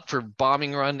them up for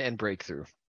bombing run and breakthrough.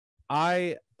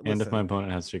 And if my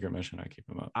opponent has secret mission, I keep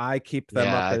them up. I keep them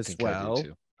up as well.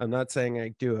 I'm not saying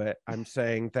I do it. I'm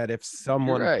saying that if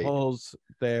someone pulls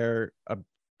their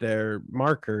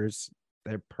markers,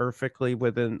 they're perfectly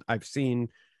within. I've seen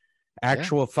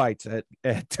actual fights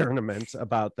at tournaments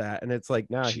about that, and it's like,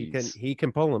 no, he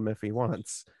can pull them if he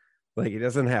wants. Like, he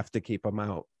doesn't have to keep them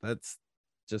out. That's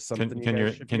just something. Can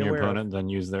your opponent then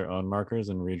use their own markers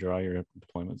and redraw your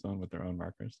deployment zone with their own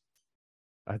markers?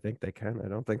 I think they can. I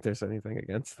don't think there's anything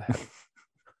against that.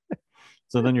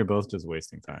 So then you're both just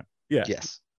wasting time. Yeah.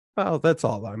 Yes. Well, that's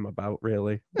all I'm about,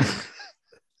 really. This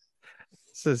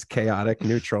is chaotic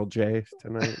neutral Jay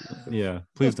tonight. Yeah,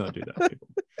 please don't do that, people.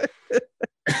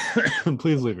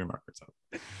 Please leave your markers up.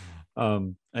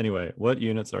 Anyway, what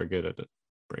units are good at it?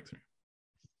 Breakthrough?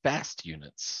 Fast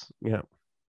units. Yeah.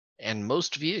 And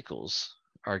most vehicles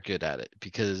are good at it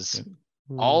because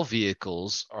all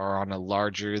vehicles are on a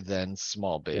larger than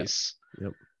small base.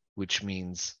 Yep. Which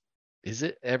means, is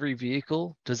it every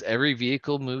vehicle? Does every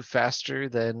vehicle move faster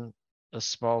than a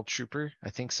small trooper? I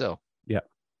think so. Yeah.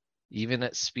 Even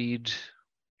at speed,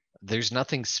 there's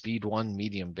nothing speed 1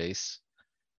 medium base.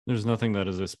 There's nothing that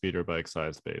is a speeder bike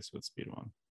size base with speed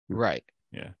 1. Right.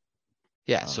 Yeah.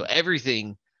 Yeah. So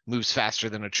everything moves faster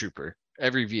than a trooper,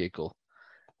 every vehicle.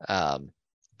 And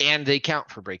they count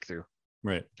for breakthrough.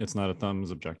 Right. It's not a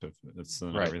thumbs objective. It's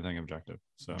an everything objective.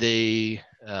 So they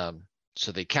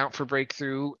count for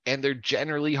breakthrough, and they're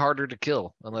generally harder to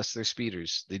kill unless they're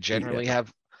speeders. They generally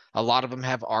have A lot of them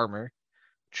have armor,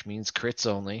 which means crits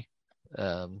only.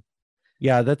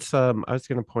 Yeah, that's I was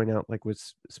going to point out, like, with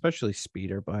especially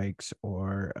speeder bikes,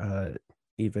 or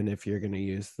even if you're going to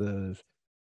use the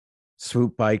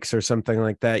swoop bikes or something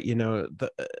like that,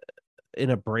 in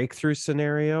a breakthrough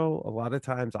scenario, a lot of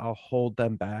times I'll hold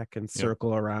them back and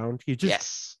circle around. You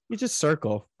just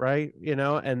circle, right?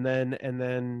 And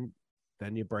then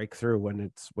you break through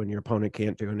when your opponent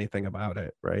can't do anything about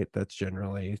it, right? That's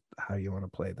generally how you want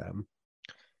to play them.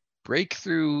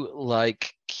 Breakthrough,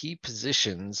 like key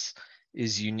positions,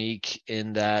 is unique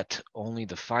in that only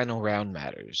the final round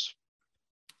matters.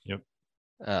 Yep.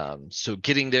 So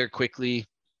getting there quickly,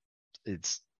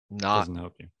 it's not, doesn't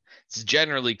help you. It's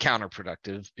generally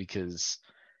counterproductive because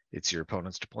it's your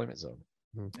opponent's deployment zone,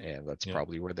 and that's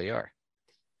probably where they are.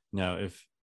 Now, if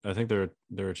I think there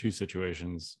are two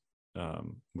situations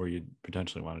where you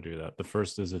potentially want to do that. The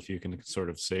first is if you can sort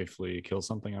of safely kill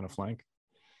something on a flank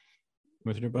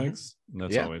with your bikes. And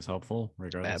that's always helpful,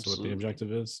 regardless of what the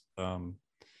objective is. The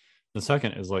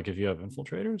second is, like, if you have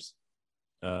infiltrators,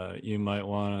 you might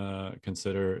want to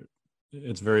consider,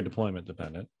 it's very deployment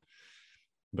dependent,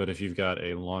 but if you've got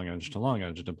a long edge to long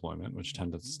edge deployment, which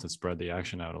tends to spread the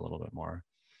action out a little bit more,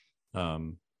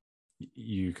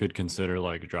 you could consider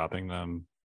like dropping them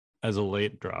as a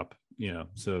late drop,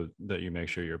 so that you make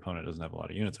sure your opponent doesn't have a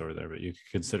lot of units over there, but you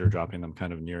could consider dropping them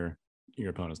kind of near your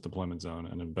opponent's deployment zone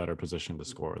and in a better position to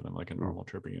score than like a normal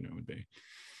trooper unit would be.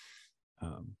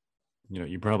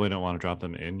 You probably don't want to drop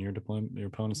them in your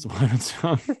opponent's deployment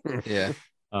zone.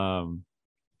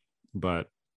 But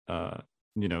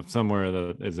somewhere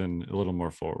that is in a little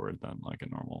more forward than like a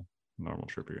normal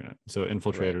trooper unit. So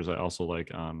infiltrators, I also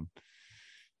like on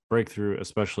breakthrough,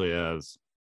 especially as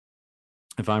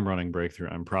if I'm running breakthrough,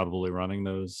 I'm probably running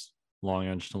those long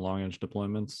edge to long edge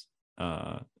deployments.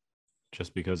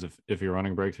 Just because if you're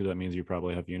running breakthrough, that means you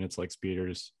probably have units like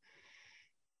speeders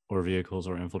or vehicles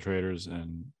or infiltrators,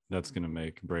 and that's going to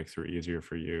make breakthrough easier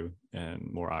for you and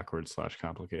more awkward /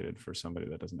 complicated for somebody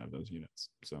that doesn't have those units.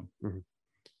 So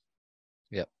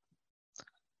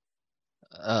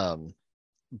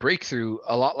breakthrough,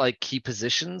 a lot like key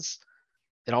positions,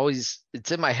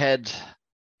 it's in my head,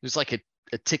 there's like a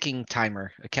ticking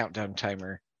timer, a countdown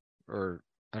timer, or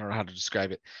I don't know how to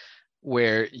describe it,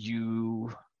 where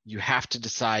you have to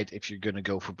decide if you're going to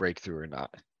go for breakthrough or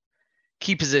not.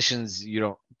 Key positions, you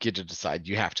don't get to decide,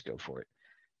 you have to go for it.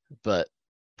 But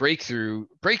breakthrough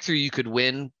you could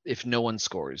win if no one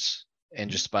scores, and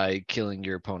just by killing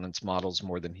your opponent's models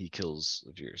more than he kills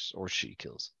of yours, or she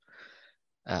kills.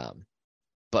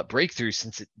 But breakthrough,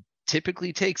 since it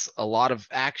typically takes a lot of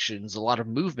actions, a lot of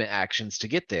movement actions to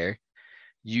get there,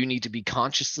 you need to be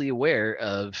consciously aware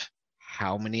of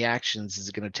how many actions is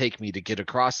it going to take me to get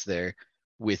across there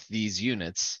with these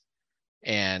units,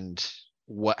 and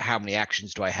how many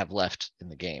actions do I have left in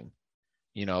the game.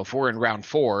 If we're in round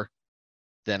 4,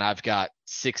 then I've got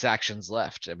 6 actions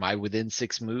left. Am I within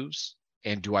 6 moves?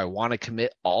 And do I want to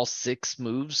commit all 6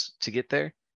 moves to get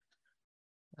there?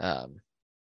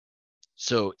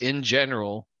 So in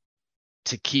general,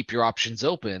 to keep your options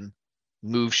open,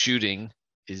 move shooting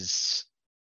is,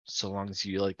 so long as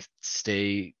you like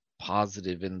stay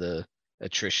positive in the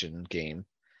attrition game,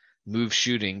 move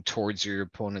shooting towards your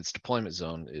opponent's deployment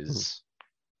zone is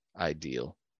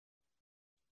ideal.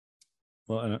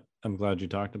 Well, and I'm glad you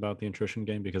talked about the attrition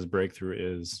game, because breakthrough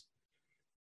is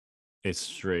a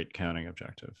straight counting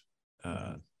objective.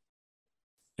 And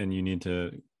you need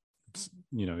to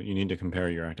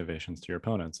compare your activations to your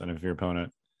opponents. And if your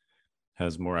opponent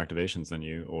has more activations than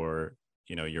you, or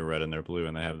you're red and they're blue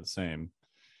and they have the same,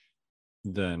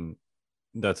 then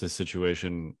that's a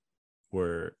situation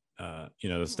where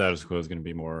the status quo is going to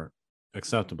be more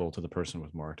acceptable to the person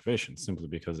with more activations, simply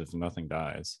because if nothing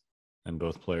dies and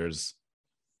both players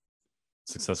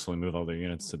successfully move all their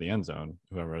units to the end zone,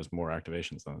 whoever has more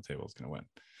activations on the table is going to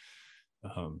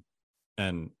win.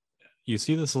 And you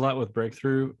see this a lot with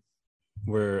breakthrough,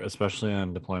 where especially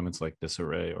on deployments like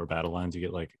disarray or battle lines, you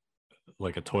get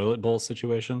like a toilet bowl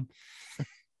situation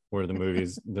where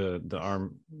the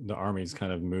armies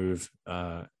kind of move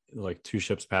like 2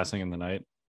 ships passing in the night,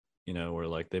 where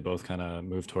like they both kind of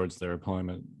move towards their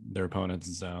opponent's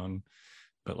zone,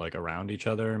 but like around each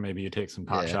other. Maybe you take some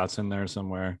pot shots in there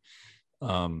somewhere.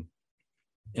 And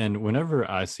whenever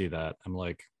I see that, I'm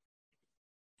like,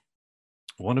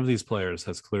 one of these players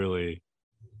has clearly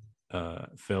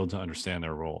failed to understand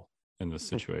their role in this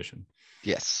situation.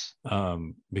 Yes.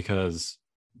 Because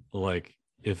like,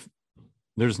 if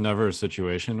there's never a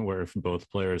situation where if both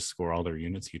players score all their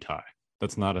units, you tie.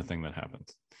 That's not a thing that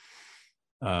happens.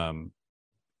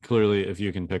 clearly, if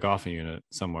you can pick off a unit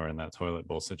somewhere in that toilet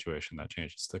bowl situation, that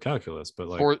changes the calculus. But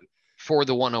like, for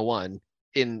the 101,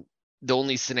 in the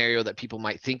only scenario that people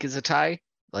might think is a tie,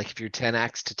 like if you're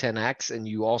 10x to 10x and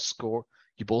you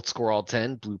both score all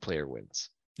 10, blue player wins.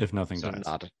 if nothing So dies.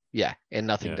 and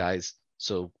nothing Yeah. dies.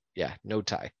 So yeah, no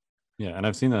tie. Yeah, and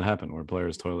I've seen that happen where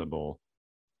players toilet bowl,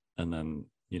 and then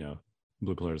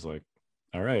blue players like,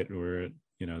 all right, we're at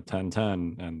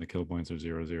 10-10, and the kill points are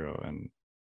 0-0, and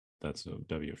that's a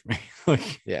W for me.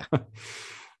 Like, Yeah.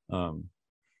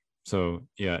 So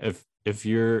yeah, if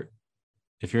you're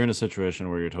in a situation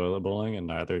where you're toilet bowling and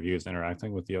neither of you is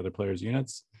interacting with the other player's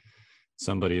units,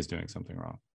 somebody is doing something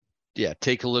wrong. Yeah,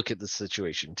 take a look at the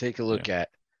situation. Take a look at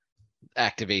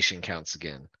activation counts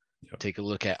again. Yep. Take a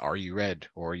look at, are you red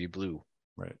or are you blue?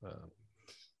 Right.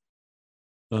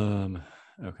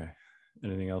 Okay.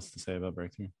 Anything else to say about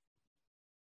breakthrough?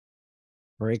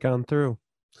 Break on through.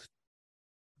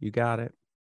 You got it.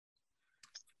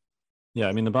 Yeah,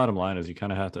 I mean, the bottom line is you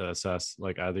kind of have to assess,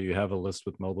 like, either you have a list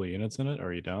with mobile units in it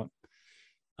or you don't.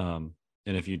 And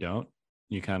if you don't,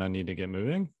 you kind of need to get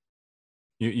moving.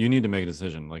 You need to make a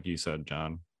decision, like you said,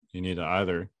 John. You need to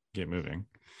either get moving,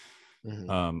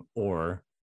 or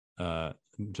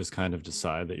just kind of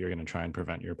decide that you're going to try and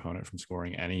prevent your opponent from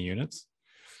scoring any units.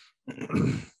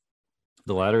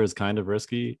 The latter is kind of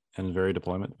risky and very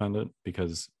deployment dependent,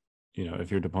 because if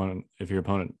your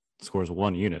opponent scores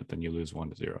one unit, then you lose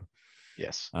 1-0.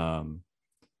 Yes.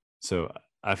 So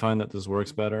I find that this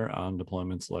works better on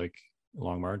deployments like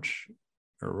Long March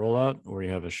or Rollout, where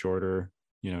you have a shorter,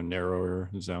 narrower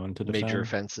zone to defend. Major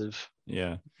offensive.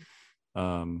 Yeah.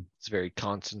 It's very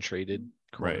concentrated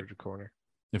corner to corner.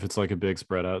 If it's like a big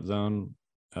spread out zone,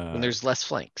 when there's less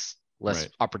flanks, less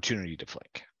opportunity to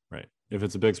flank. Right. If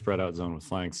it's a big spread out zone with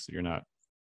flanks, you're not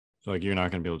going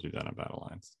to be able to do that on battle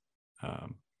lines.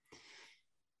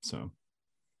 So.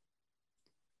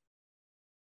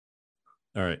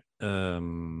 All right.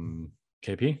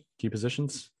 KP, key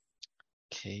positions.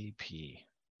 KP.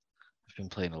 I've been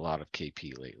playing a lot of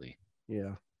KP lately.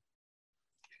 Yeah.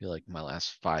 I feel like my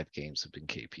last 5 games have been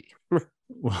KP.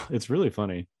 Well, it's really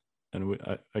funny. And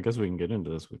I guess we can get into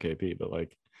this with KP, but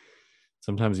like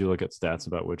sometimes you look at stats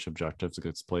about which objectives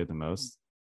gets played the most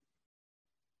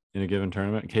in a given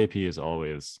tournament. KP is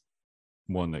always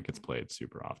one that gets played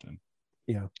super often.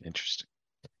 Yeah. Interesting.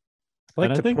 I'd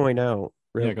like to point out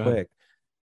real quick. Ahead.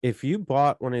 If you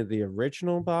bought one of the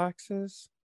original boxes,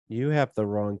 you have the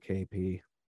wrong KP.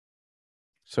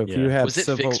 So if you have was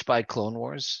it fixed by Clone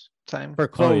Wars time? For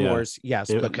Clone Wars,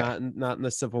 yes, but not in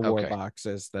the Civil War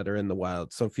boxes that are in the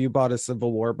wild. So if you bought a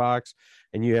Civil War box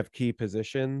and you have key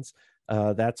positions,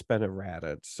 that's been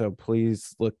errated. So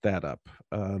please look that up.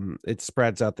 It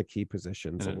spreads out the key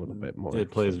positions a little bit more.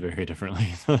 It plays very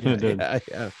differently. Yeah.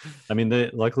 I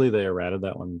mean, luckily they errated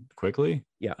that one quickly.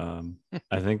 Yeah.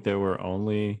 I think there were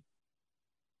only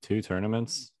 2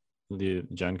 tournaments, the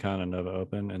Gen Con and Nova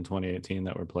Open in 2018,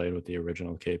 that were played with the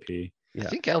original KP. Yeah. I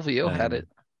think LVO had it.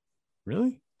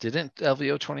 Really? Didn't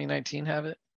LVO 2019 have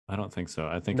it? I don't think so.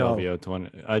 I think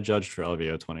LVO I judged for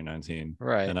LVO 2019.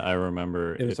 Right. And I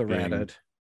remember it was errated.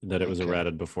 That it was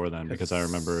errated before then, because I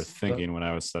remember thinking when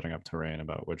I was setting up terrain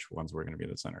about which ones were going to be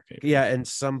the center KP. Yeah, and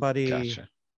somebody,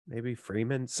 maybe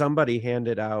Freeman, somebody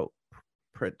handed out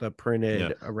the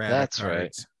printed errata That's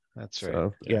cards. Right. That's right.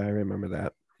 So, yeah, I remember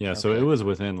that. Yeah, so it was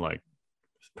within like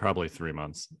probably 3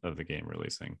 months of the game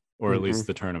releasing, or at least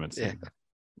the tournaments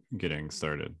getting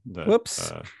started.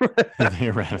 Whoops. The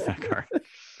errata card.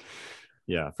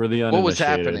 Yeah, for the uninitiated. What was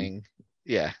happening?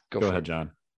 Yeah, go ahead,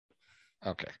 John.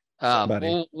 Okay.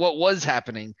 Well, what was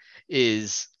happening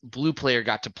is blue player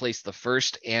got to place the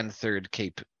first and third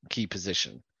key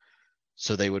position.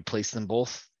 So they would place them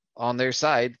both on their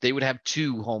side. They would have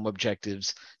 2 home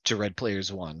objectives to red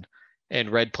player's 1. And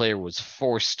red player was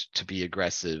forced to be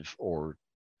aggressive or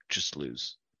just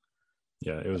lose.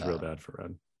 Yeah, it was real bad for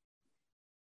red.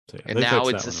 So, and now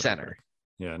it's a center.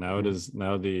 Yeah, now it is.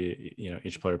 Now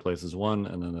each player places 1,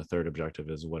 and then the third objective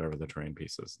is whatever the terrain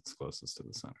piece is that's closest to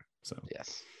the center. So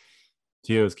yes.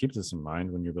 TOs, keep this in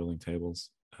mind when you're building tables.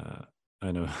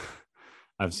 I know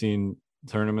I've seen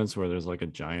tournaments where there's like a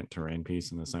giant terrain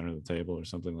piece in the center of the table or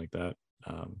something like that.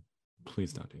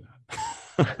 Please don't do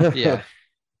that. Yeah.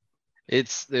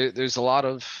 There's a lot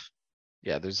of,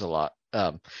 there's a lot.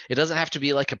 It doesn't have to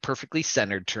be like a perfectly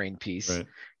centered terrain piece. Right.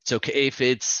 It's okay if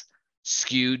it's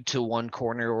skewed to one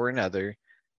corner or another,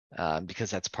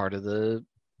 because that's part of the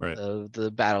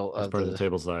battle of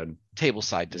the table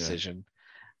side decision.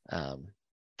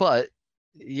 But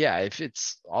yeah, if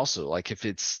it's also like if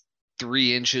it's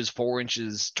 3 inches, 4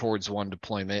 inches towards one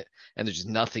deployment and there's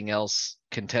nothing else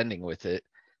contending with it,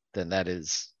 then that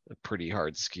is a pretty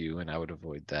hard skew, and I would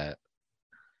avoid that.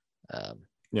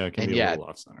 Yeah, it can And be a yeah, little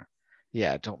off center.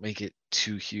 yeah, don't make it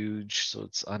too huge so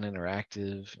it's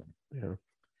uninteractive.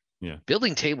 Yeah.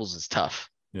 Building tables is tough.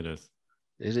 It is.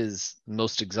 It is the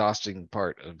most exhausting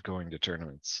part of going to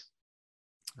tournaments.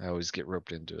 I always get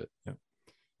roped into it. Now,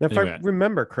 if Anyway. I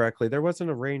remember correctly, there wasn't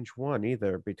a range one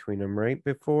either between them, right?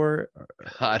 Before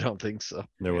I don't think so.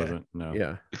 There Yeah. wasn't. No.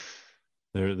 yeah.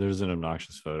 There's an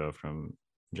obnoxious photo from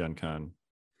Gen Con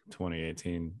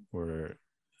 2018 where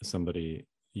somebody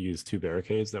used two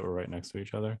barricades that were right next to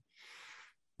each other.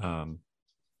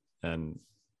 And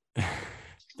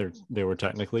they were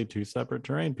technically two separate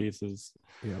terrain pieces.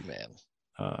 Yeah, Man.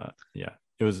 Yeah,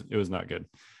 it was not good.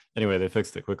 Anyway, they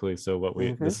fixed it quickly. So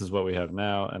this is what we have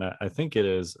now, and I think it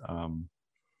is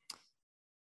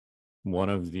one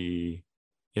of the,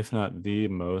 if not the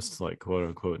most, like, quote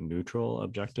unquote neutral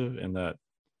objective, in that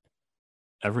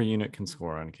every unit can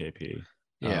score on KP.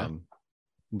 Yeah.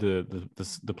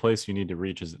 The place you need to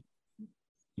reach is,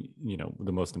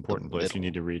 the most important place you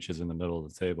need to reach is in the middle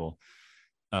of the table.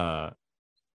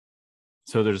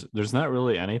 So there's not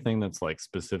really anything that's like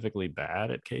specifically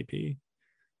bad at KP.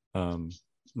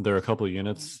 There are a couple of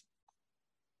units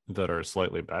that are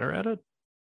slightly better at it,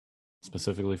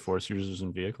 specifically force users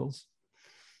and vehicles.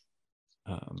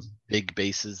 Big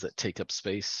bases that take up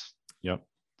space. Yep.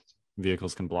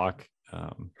 Vehicles can block,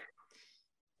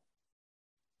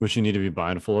 which you need to be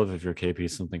mindful of if your KP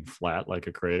is something flat like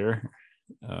a crater.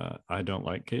 I don't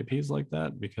like KPs like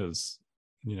that because,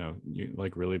 you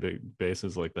like really big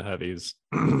bases like the heavies.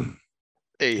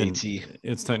 AAT.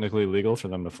 It's technically legal for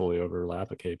them to fully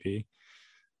overlap a KP.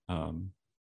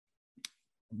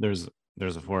 There's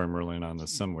a forum ruling on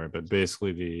this somewhere, but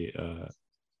basically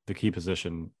the key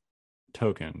position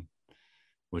token,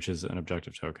 which is an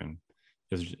objective token,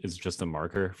 is just a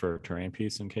marker for a terrain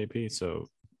piece in KP. So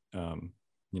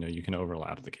you can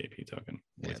overlap the KP token.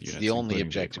 Yeah, with it's units, the only including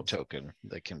objective vehicles. token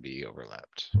that can be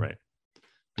overlapped. Right.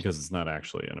 Because it's not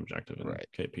actually an objective in Right.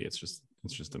 KP. It's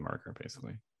just a marker,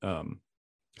 basically. So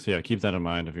yeah, keep that in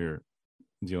mind if you're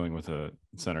dealing with a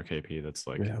center KP that's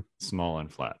like small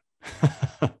and flat.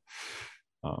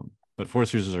 But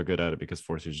force users are good at it because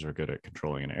force users are good at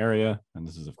controlling an area, and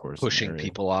this is of course Pushing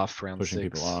people off round pushing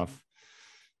 6. people off.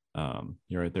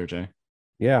 You're right there, Jay.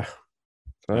 Yeah.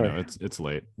 I Sorry. know it's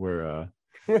late. We're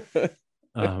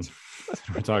we're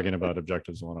talking about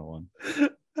objectives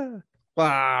 101.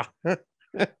 Ah.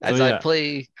 As So, I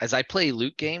yeah. play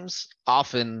loot games,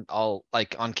 often I'll,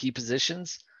 like, on key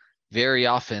positions, very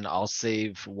often I'll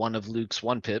save one of Luke's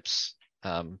 1-pips,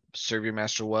 Serve Your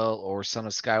Master Well or Son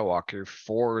of Skywalker,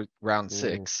 for round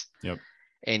 6. Yep.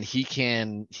 And he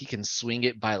can swing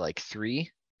it by like 3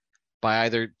 by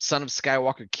either Son of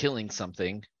Skywalker killing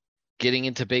something, getting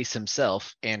into base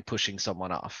himself, and pushing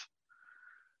someone off.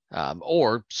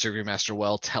 Or Serve Your Master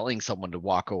Well telling someone to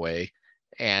walk away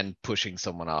and pushing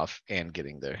someone off and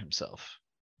getting there himself.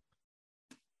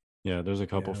 Yeah, there's a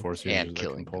couple force users And that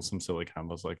killing can pull them. some silly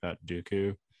combos like that.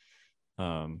 Dooku.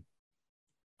 I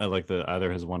like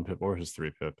either his 1-pip or his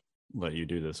 3-pip let you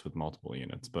do this with multiple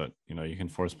units, but you can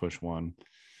force push one.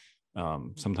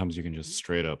 Sometimes you can just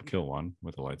straight up kill one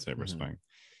with a lightsaber swing.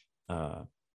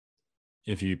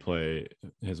 If you play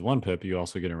his 1-pip, you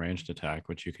also get a ranged attack,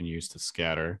 which you can use to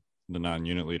scatter the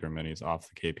non-unit leader minis off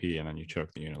the KP, and then you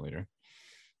choke the unit leader.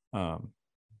 So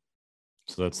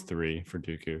that's 3 for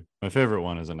Dooku. My favorite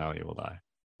one is a Now You Will Die.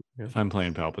 Yeah. If I'm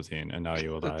playing Palpatine and Now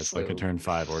You Will Die, it's like a turn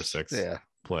 5 or 6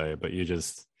 play, but you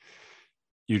just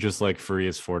like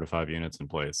freeze 4 to 5 units in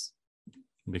place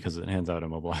because it hands out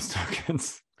immobilized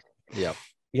tokens. Yep.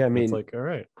 Yeah, I mean, it's like, all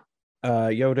right.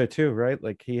 Yoda too, right?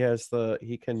 Like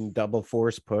he can double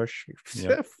force push.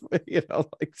 Yep.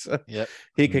 So Yep.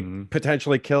 he could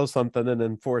potentially kill something and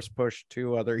then force push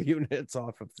 2 other units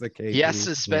off of the KP. He has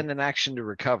to spend an action to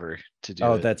recover to do it.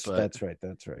 Oh, that's right.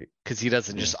 Because he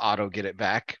doesn't just auto get it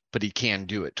back, but he can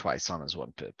do it twice on his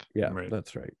 1-pip. Yeah, Right.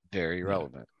 That's right. Very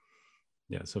relevant.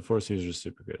 Yeah, so force users are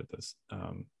super good at this.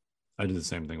 I do the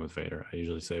same thing with Vader. I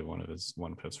usually save one of his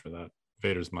 1-pips for that.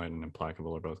 Vader's Might and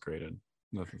Implacable are both graded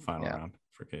the final round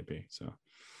for KP. So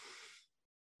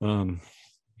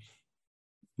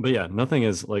but yeah, nothing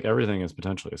is like, everything is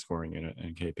potentially a scoring unit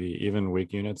in KP. Even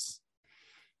weak units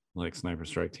like sniper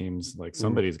strike teams, like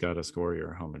somebody's got to score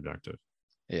your home objective.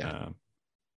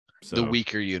 So The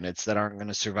weaker units that aren't going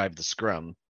to survive the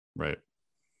scrum, right,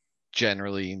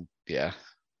 generally,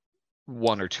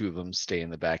 1 or 2 of them stay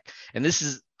in the back. And this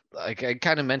is, like, I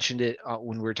kind of mentioned it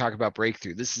when we were talking about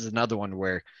breakthrough. This is another one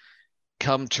where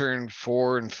come turn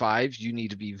 4 and 5, you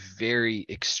need to be very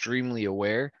extremely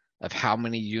aware of how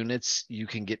many units you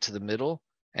can get to the middle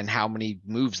and how many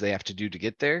moves they have to do to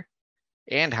get there,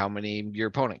 and how many your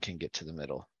opponent can get to the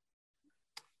middle.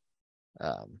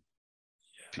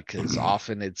 Because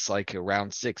often it's like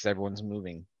around 6, everyone's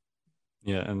moving.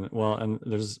 Yeah, and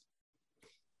there's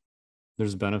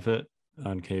benefit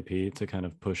on KP to kind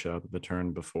of push up the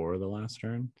turn before the last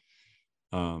turn,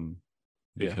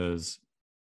 because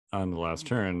on the last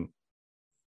turn,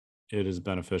 it is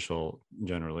beneficial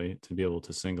generally to be able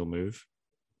to single move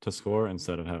to score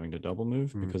instead of having to double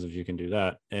move, because if you can do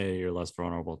that, A, you're less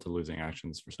vulnerable to losing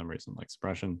actions for some reason like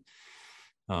suppression,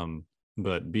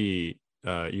 but B,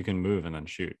 you can move and then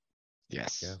shoot.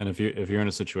 Yes. And if you're in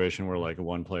a situation where like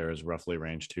one player is roughly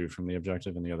range 2 from the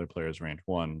objective and the other player is range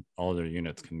 1, all their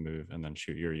units can move and then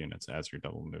shoot your units as you're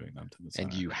double moving them to the side.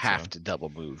 And you have to double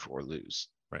move or lose.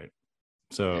 Right.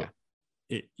 So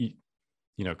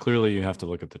clearly you have to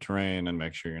look at the terrain and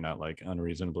make sure you're not like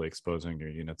unreasonably exposing your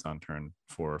units on turn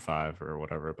 4 or 5 or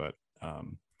whatever. But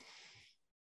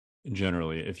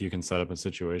generally, if you can set up a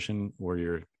situation where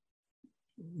you're,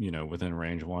 within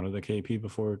range 1 of the KP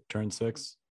before turn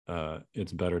 6,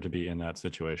 it's better to be in that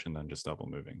situation than just double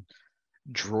moving.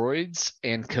 Droids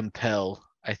and compel,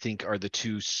 I think, are the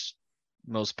two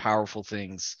most powerful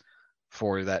things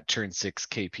for that turn 6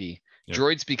 KP. Yep.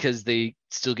 Droids, because they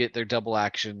still get their double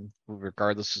action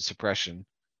regardless of suppression.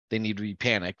 They need to be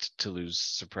panicked to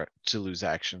lose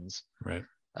actions. Right.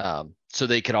 So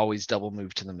they could always double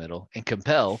move to the middle. And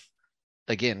compel,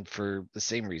 again, for the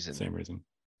same reason.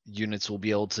 Units will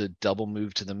be able to double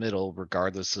move to the middle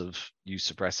regardless of you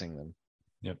suppressing them.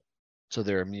 Yep. So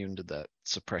they're immune to that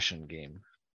suppression game.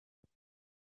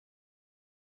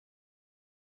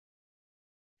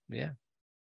 Yeah.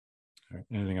 All right.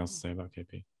 Anything else to say about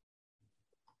KP?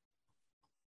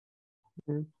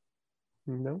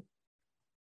 No.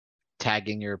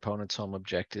 Tagging your opponent's home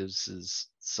objectives is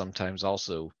sometimes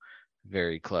also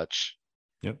very clutch.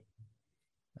 Yep.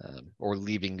 Or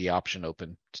leaving the option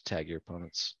open to tag your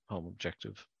opponent's home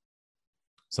objective.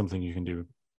 Something you can do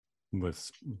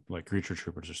with like creature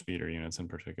troopers or speeder units in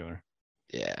particular.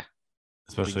 Yeah.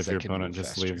 Especially if your opponent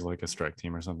just leaves like a strike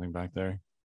team or something back there.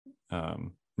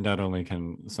 Not only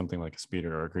can something like a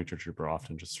speeder or a creature trooper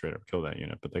often just straight up kill that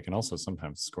unit, but they can also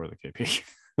sometimes score the KP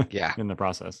in the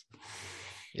process.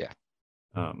 Yeah.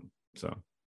 So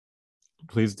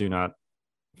please do not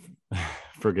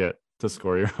forget to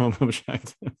score your home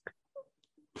objective.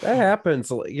 That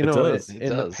happens, in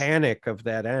the panic of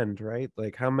that end, right?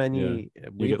 Like how many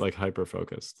you get like hyper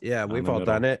focused. Yeah, we've all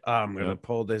done it. Oh, I'm gonna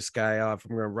pull this guy off.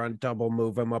 I'm gonna run double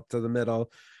move him up to the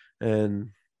middle,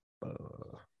 and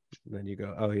then you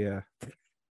go, oh yeah,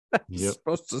 you're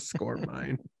supposed to score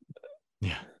mine.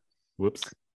 Yeah. Whoops.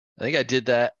 I think I did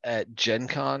that at Gen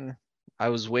Con. I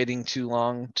was waiting too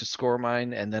long to score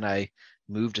mine, and then I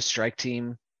moved a strike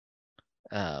team.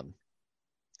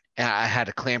 And I had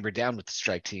to clamber down with the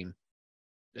strike team,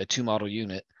 a 2-model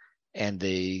unit, and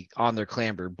they, on their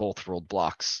clamber, both rolled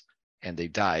blocks, and they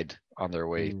died on their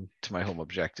way to my home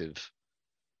objective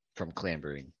from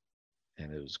clambering.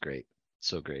 And it was great.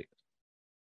 So great.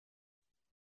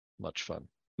 Much fun.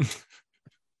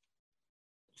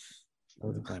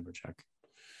 Oh, the clamber check.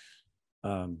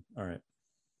 All right.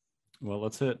 Well,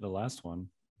 let's hit the last one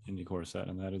in the core set,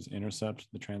 and that is intercept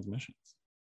the transmissions.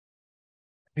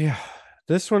 Yeah,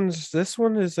 this one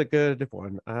is a good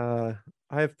one.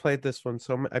 I've played this one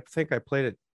I think I played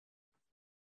it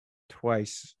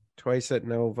twice at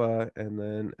Nova, and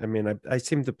then I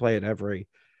seem to play it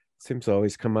seems to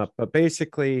always come up. But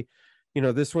basically,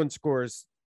 this one scores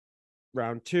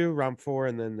round 2, round 4,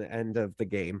 and then the end of the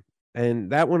game.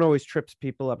 And that one always trips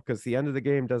people up because the end of the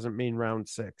game doesn't mean round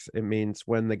 6. It means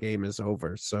when the game is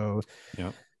over. So,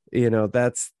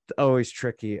 that's always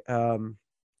tricky.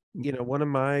 One of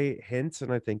my hints,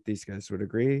 and I think these guys would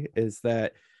agree, is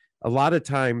that a lot of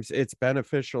times it's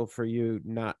beneficial for you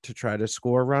not to try to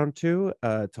score round 2,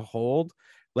 to hold,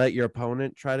 let your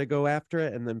opponent try to go after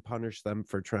it, and then punish them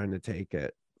for trying to take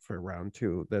it for round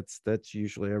 2. That's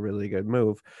usually a really good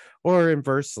move. Or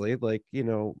inversely, like,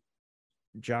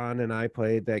 John and I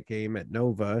played that game at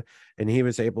Nova, and he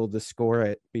was able to score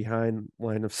it behind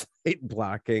line of sight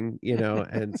blocking,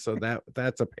 and so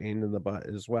that's a pain in the butt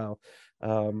as well.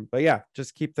 But yeah,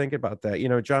 just keep thinking about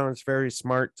that. John's very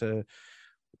smart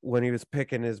when he was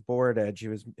picking his board edge, he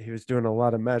was doing a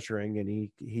lot of measuring, and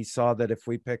he saw that if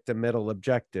we picked a middle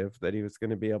objective, that he was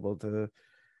going to be able to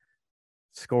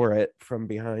score it from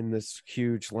behind this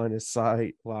huge line of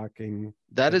sight blocking.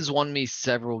 That has won me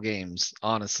several games,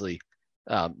 honestly.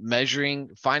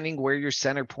 Finding where your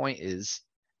center point is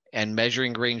and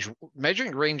measuring range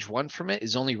 1 from it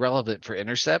is only relevant for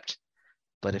intercept.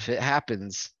 But if it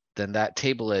happens, then that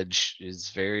table edge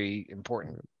is very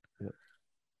important.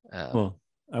 Well,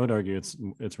 I would argue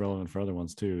it's relevant for other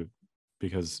ones too,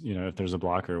 because if there's a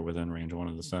blocker within range 1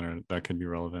 of the center, that could be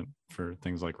relevant for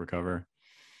things like recover.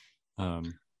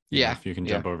 If you can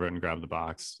jump over it and grab the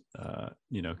box,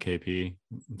 KP,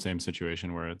 same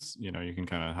situation where it's you can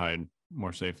kind of hide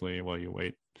more safely while you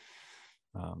wait.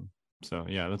 So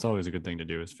yeah, that's always a good thing to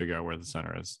do, is figure out where the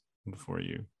center is before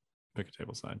you pick a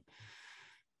table side.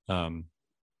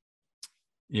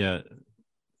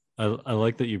 I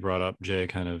like that you brought up, Jay,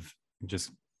 kind of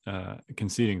just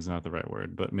conceding is not the right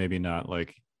word, but maybe not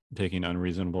like taking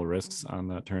unreasonable risks on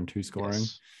that turn 2 scoring.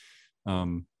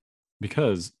 Yes.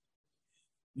 Because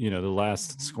the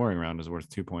last scoring round is worth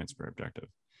 2 points per objective,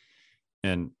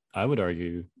 and I would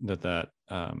argue that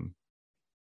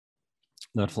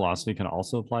philosophy can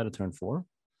also apply to turn 4,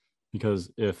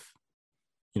 because if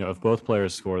both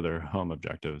players score their home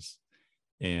objectives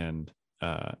and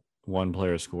one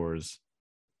player scores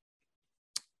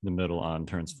the middle on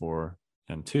turns 4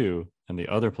 and 2, and the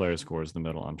other player scores the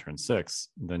middle on turn 6,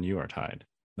 then you are tied.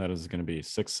 That is going to be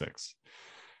 6-6.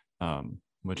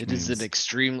 Which means is an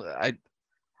extreme.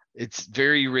 It's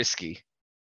very risky,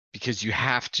 because you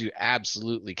have to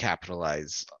absolutely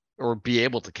capitalize or be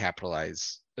able to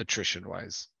capitalize attrition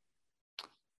wise.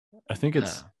 I think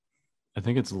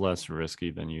it's less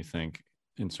risky than you think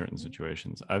in certain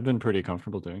situations. I've been pretty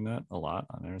comfortable doing that a lot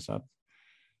on intercept.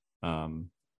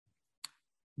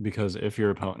 Because if your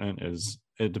opponent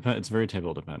it's very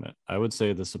table dependent. I would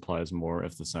say this applies more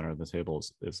if the center of the table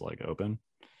is like open.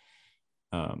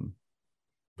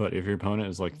 But if your opponent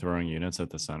is like throwing units at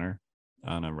the center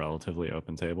on a relatively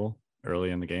open table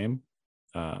early in the game,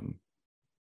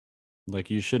 like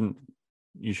you shouldn't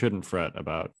fret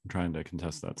about trying to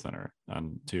contest that center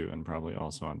on 2 and probably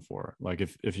also on 4. Like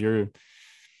if you're,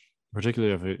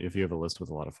 particularly if you have a list with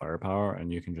a lot of firepower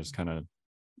and you can just kind of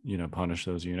punish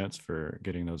those units for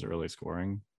getting those early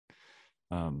scoring,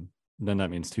 then that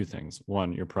means 2 things.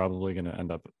 1, you're probably going to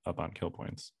end up on kill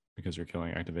points because you're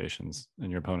killing activations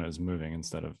and your opponent is moving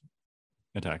instead of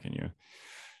attacking you.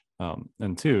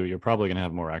 And 2, you're probably going to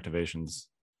have more activations.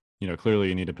 Clearly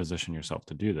you need to position yourself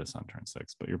to do this on turn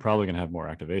 6, but you're probably going to have more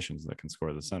activations that can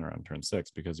score the center on turn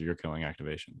 6 because you're killing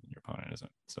activations and your opponent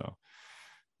isn't. So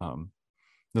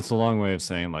that's a long way of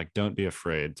saying, like, don't be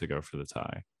afraid to go for the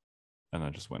tie and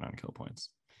then just win on kill points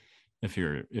if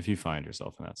you find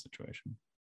yourself in that situation.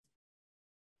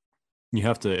 You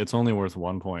have to, it's only worth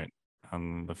 1 point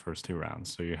on the first 2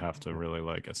 rounds, so you have to really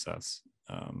like assess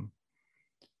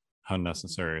how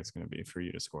necessary it's going to be for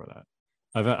you to score that.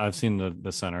 I've seen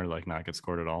the center like not get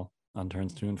scored at all on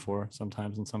turns 2 and 4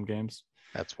 sometimes in some games.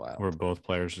 That's wild. Where both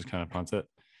players just kind of punt it.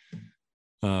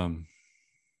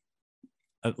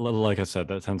 Like I said,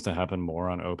 that tends to happen more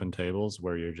on open tables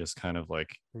where you're just kind of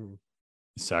like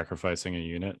sacrificing a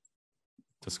unit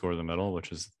to score the middle,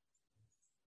 which is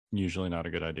usually not a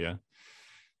good idea.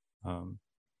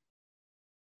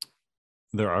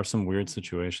 There are some weird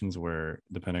situations where,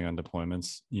 depending on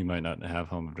deployments, you might not have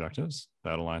home objectives.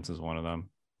 Battle Lines is one of them.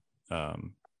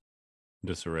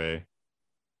 Disarray,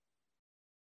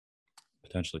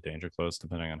 potentially Danger Close,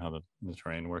 depending on how the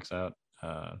terrain works out.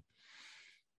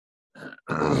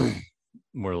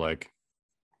 Where like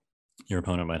your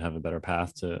opponent might have a better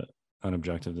path to an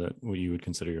objective that you would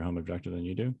consider your home objective than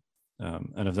you do.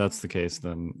 And if that's the case,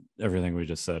 then everything we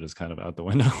just said is kind of out the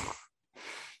window.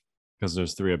 Because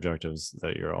there's 3 objectives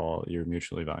that you're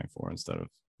mutually vying for instead of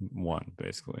 1,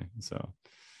 basically. So,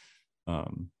 or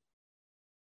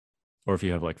if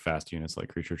you have like fast units like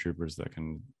creature troopers that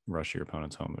can rush your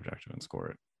opponent's home objective and score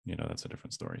it, that's a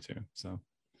different story too. So,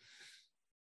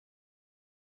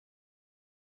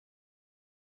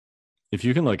 if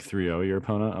you can like 3-0 your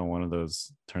opponent on one of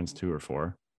those turns 2 or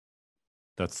 4,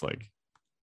 that's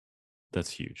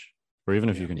huge. Or even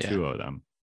if you can 2-0 them,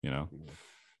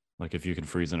 like if you can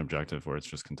freeze an objective where it's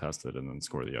just contested and then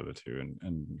score the other 2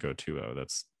 and go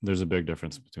 2-0, there's a big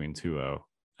difference between 2-0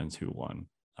 and 2-1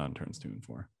 on turns 2 and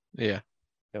 4. Yeah.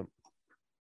 Yep.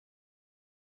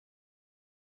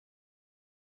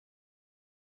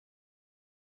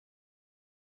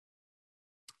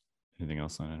 Anything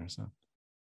else on intercept?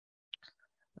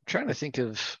 I'm trying to think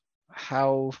of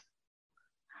how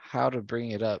to bring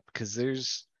it up,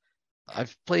 because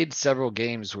I've played several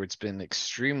games where it's been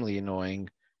extremely annoying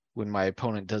when my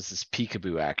opponent does this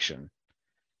peekaboo action.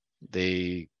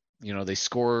 They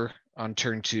score on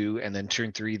turn 2 and then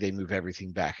turn 3 they move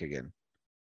everything back again,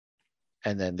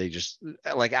 and then they just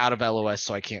like out of LOS,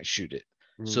 so I can't shoot it.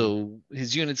 So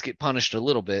his units get punished a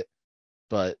little bit,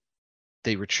 but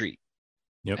they retreat.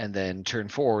 Yep. And then turn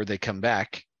 4 they come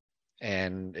back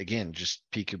and again, just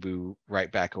peekaboo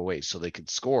right back away so they could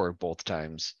score both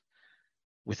times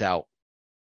without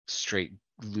straight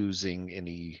losing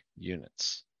any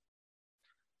units.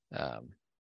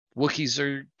 Wookiees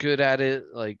are good at it,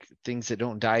 like things that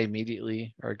don't die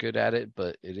immediately are good at it,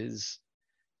 but it is,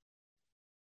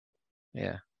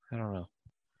 yeah, I don't know.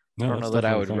 I No, don't that's know that I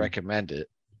definitely a would thing. recommend it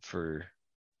for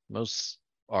most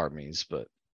armies, but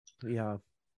Yeah.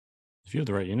 If you have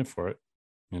the right unit for it,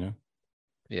 you know.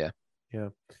 yeah. Yeah.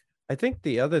 I think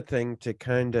the other thing to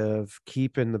kind of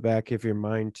keep in the back of your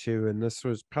mind too, and this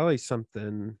was probably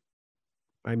something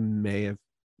I may have,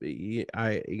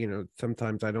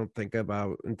 sometimes I don't think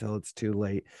about until it's too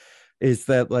late, is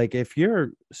that like if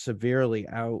you're severely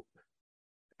out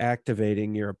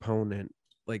activating your opponent,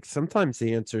 like sometimes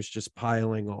the answer is just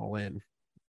piling all in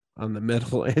on the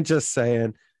middle and just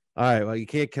saying, all right, well, you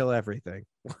can't kill everything,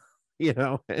 you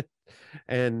know.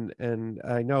 And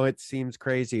I know it seems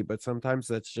crazy, but sometimes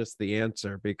that's just the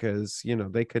answer, because you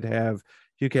could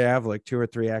have like 2 or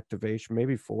 3 activation,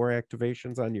 maybe 4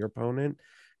 activations on your opponent,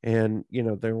 and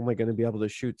they're only going to be able to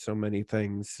shoot so many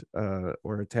things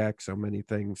or attack so many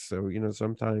things. So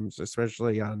sometimes,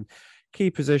 especially on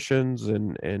key positions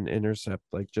and intercept,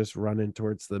 like just running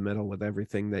towards the middle with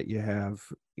everything that you have,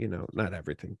 not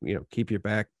everything, keep your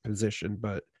back position,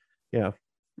 but yeah,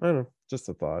 I don't know, just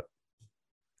a thought.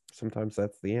 Sometimes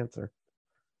that's the answer.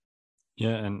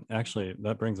 Yeah, and actually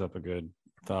that brings up a good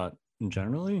thought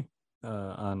generally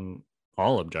on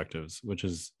all objectives, which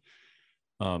is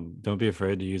don't be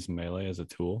afraid to use melee as a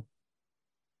tool.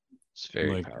 It's a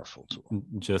very Like, powerful tool.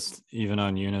 just even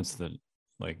on units that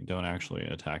like don't actually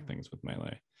attack things with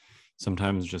melee.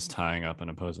 Sometimes just tying up an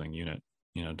opposing unit,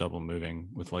 double moving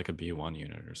with like a B1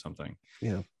 unit or something.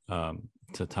 Yeah.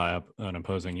 To tie up an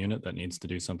opposing unit that needs to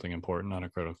do something important on a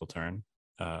critical turn,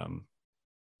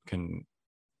 can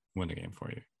win the game for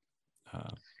you.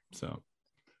 So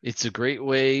It's a great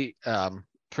way,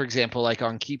 for example, like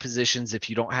on key positions, if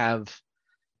you don't have,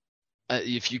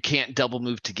 if you can't double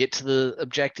move to get to the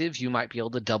objective, you might be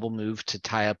able to double move to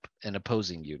tie up an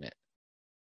opposing unit.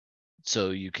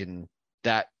 So you can,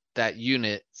 that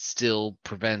unit still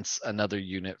prevents another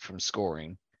unit from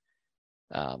scoring,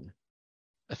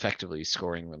 effectively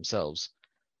scoring themselves.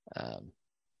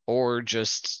 Or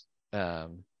just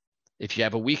if you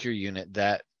have a weaker unit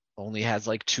that only has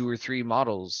like 2 or 3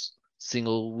 models,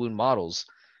 single wound models,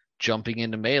 jumping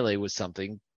into melee with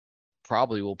something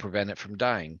probably will prevent it from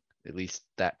dying, at least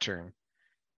that turn.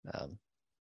 Yeah.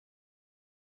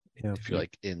 If you're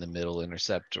like in the middle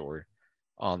intercept or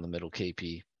on the middle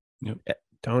KP. Yep.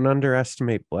 Don't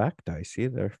underestimate black dice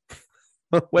either.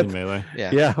 In melee.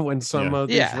 Yeah, when some of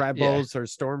these Yeah, rebels or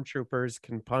stormtroopers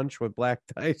can punch with black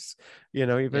dice,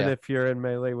 even if you're in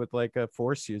melee with like a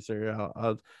force user,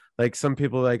 I'll like some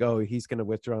people are like, oh, he's gonna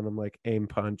withdraw, and I'm like, aim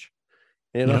punch,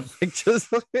 Yep. like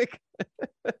just like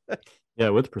Yeah,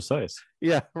 with precise.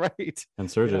 yeah, right. And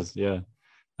surges. Yeah.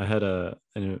 I had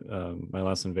my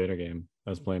last invader game, I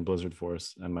was playing Blizzard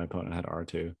Force and my opponent had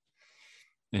R2,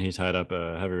 and he tied up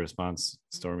a heavy response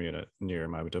storm unit near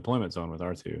my deployment zone with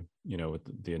R2,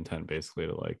 with the intent basically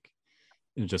to like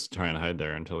just try and hide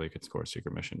there until he could score a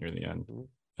secret mission near the end.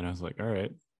 And I was like, all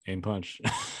right, aim punch.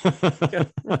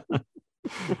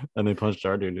 And they punched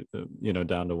our dude,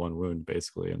 down to 1 wound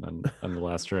basically. And then on the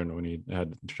last turn, when he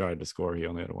had tried to score, he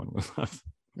only had 1 wound left.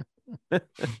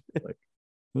 Like,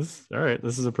 this, all right,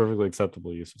 this is a perfectly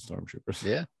acceptable use of stormtroopers.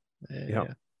 Yeah.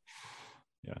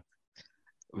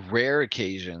 Rare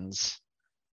occasions,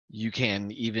 you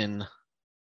can even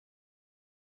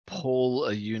pull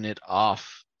a unit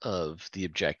off of the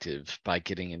objective by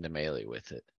getting into melee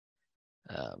with it.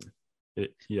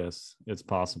 Yes, it's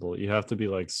possible. You have to be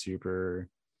like super.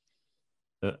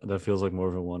 That feels like more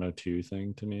of a 102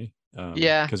 thing to me.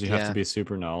 Because you have to be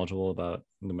super knowledgeable about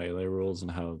the melee rules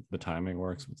and how the timing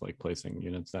works with like placing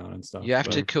units down and stuff. You have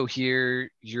to cohere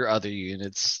your other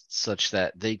units such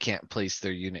that they can't place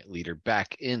their unit leader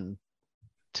back in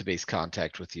to base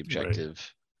contact with the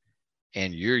objective,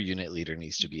 and your unit leader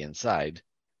needs to be inside.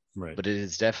 Right. But it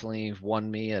has definitely won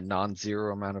me a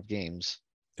non-zero amount of games.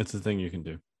 It's a thing you can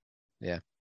do. Yeah.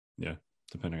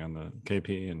 Depending on the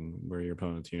KP and where your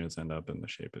opponent's units end up and the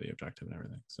shape of the objective and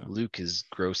everything. So Luke is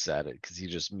gross at it because he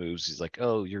just moves. He's like,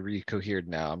 oh, you're recohered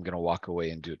now. I'm going to walk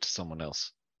away and do it to someone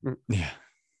else. Yeah.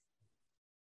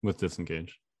 With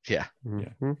disengage. Yeah.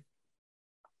 Mm-hmm.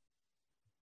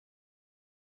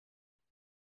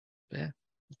 Yeah.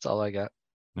 That's all I got.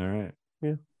 All right.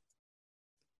 Yeah.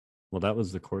 Well, that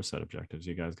was the core set objectives.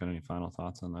 You guys got any final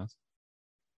thoughts on this?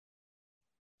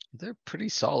 They're pretty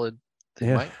solid.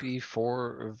 They might be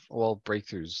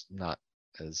breakthroughs not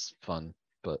as fun,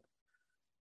 but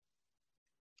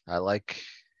I like.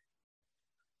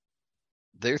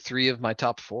 They're 3 of my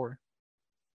top 4.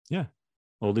 Yeah,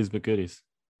 oldies but goodies.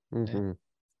 Mhm.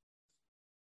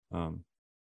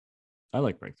 I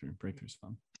like breakthrough. Breakthrough's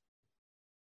fun,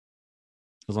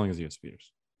 as long as you have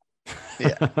speeders.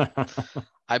 Yeah.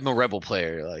 I'm a rebel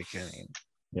player. Like, I mean,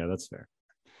 Yeah, that's fair.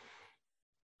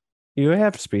 You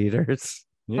have speeders.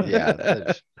 Yeah. yeah,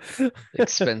 the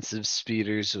expensive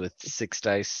speeders with 6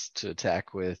 dice to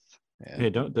attack with. Yeah. Hey,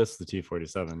 don't diss the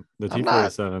T-47. The I'm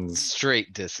not T-47's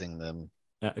straight dissing them.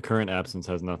 current absence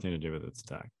has nothing to do with its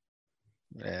attack.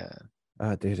 Yeah.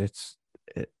 Dude, it's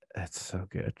so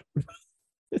good.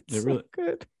 It's It really- so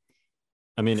good.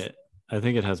 I mean, I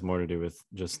think it has more to do with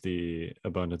just the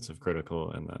abundance of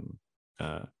critical, and then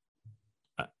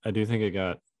I do think it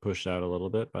got pushed out a little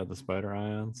bit by the spider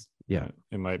ions. Yeah.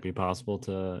 It might be possible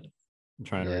to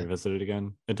try and Yeah. revisit it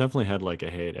again. It definitely had like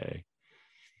a heyday,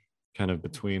 kind of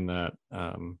between that,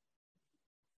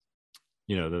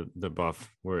 the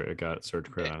buff where it got surge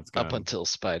crit on its gun Up until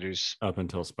spiders. up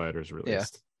until spiders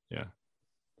released. Yeah,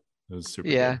 it was super.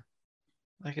 Yeah. good.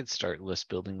 I could start list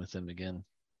building with them again.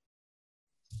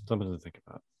 Something to think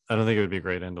about. I don't think it would be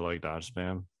great into like dodge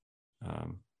spam.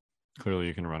 Clearly,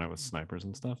 you can run it with snipers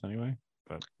and stuff anyway.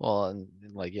 But Well, and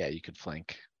like, yeah, you could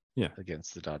flank. Yeah.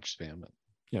 Against the dodge spam. But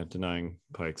yeah, denying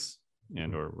pikes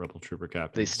and or rebel trooper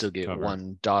captains. they still get cover.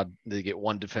 one dodge. They get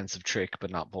one defensive trick,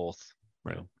 but not both.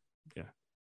 Right. So, Yeah.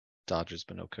 Dodgers,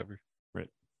 but no cover.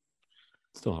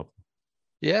 Still helpful.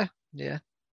 Yeah. Yeah.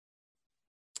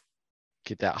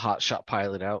 Get that hot shot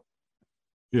pilot out.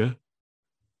 Yeah.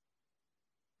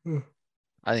 I think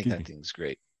Excuse that me. thing's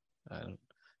great. I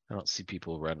don't see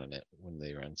people running it when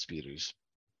they run speeders.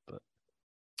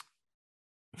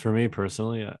 For me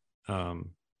personally, at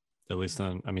least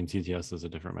on, I mean, TTS is a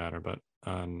different matter, but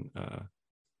on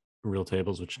real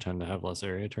tables, which tend to have less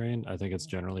area terrain, I think it's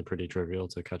generally pretty trivial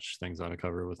to catch things out of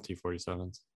cover with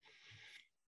T-47s,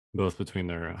 both between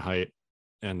their height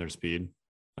and their speed.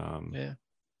 Yeah.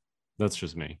 That's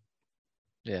just me.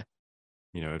 Yeah.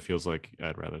 It feels like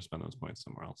I'd rather spend those points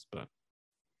somewhere else, but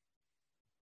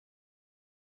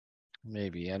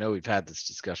Maybe. I know we've had this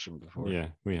discussion before. yeah,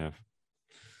 we have.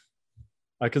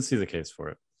 I could see the case for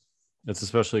it. It's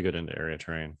especially good into area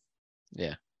terrain.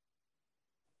 Yeah.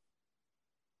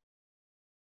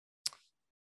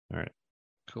 All right.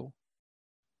 Cool.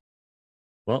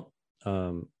 Well,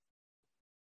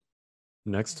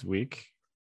 next week.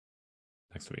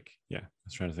 Yeah. I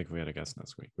was trying to think if we had a guest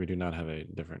next week. We do not have a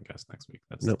different guest next week.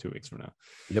 That's Nope. 2 weeks from now.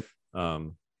 Yep.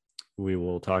 We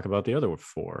will talk about the other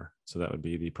 4. So that would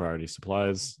be the priority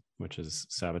supplies, which is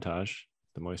sabotage,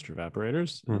 the moisture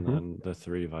evaporators, and then the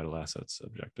 3 vital assets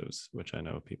objectives, which I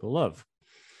know people love.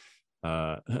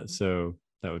 So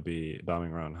that would be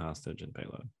bombing run, hostage, and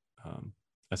payload.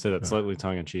 I say that slightly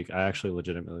tongue in cheek. I actually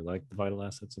legitimately like the vital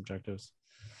assets objectives.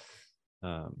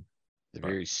 They're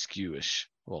very skewish.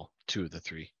 Well, 2 of the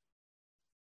 3.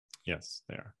 Yes,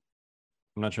 they are.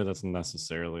 I'm not sure that's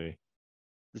necessarily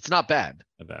It's not bad.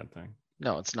 a bad thing.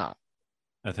 No, it's not.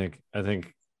 I think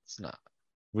It's not.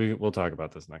 we'll talk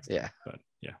about this next Yeah. time, but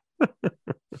yeah.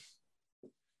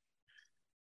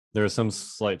 There are some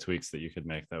slight tweaks that you could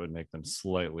make that would make them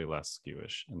slightly less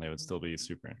skewish, and they would still be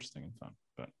super interesting and fun.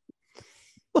 But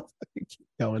Keep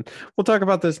going. We'll talk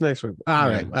about this next week. All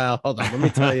right. Well, hold on. Let me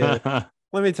tell you.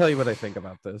 Let me tell you what I think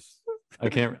about this. I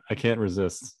can't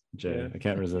resist, Jay. Yeah. I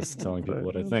can't resist telling people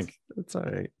what I think. It's all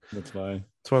right. That's why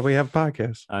That's why we have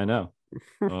podcasts. I know.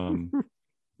 All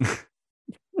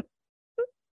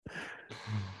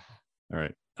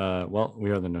right. Well,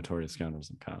 we are the Notorious Scoundrels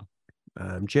of Kyle.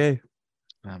 I'm Jay.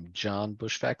 I'm John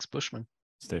Bushfax Bushman.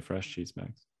 Stay fresh, cheese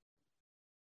bags.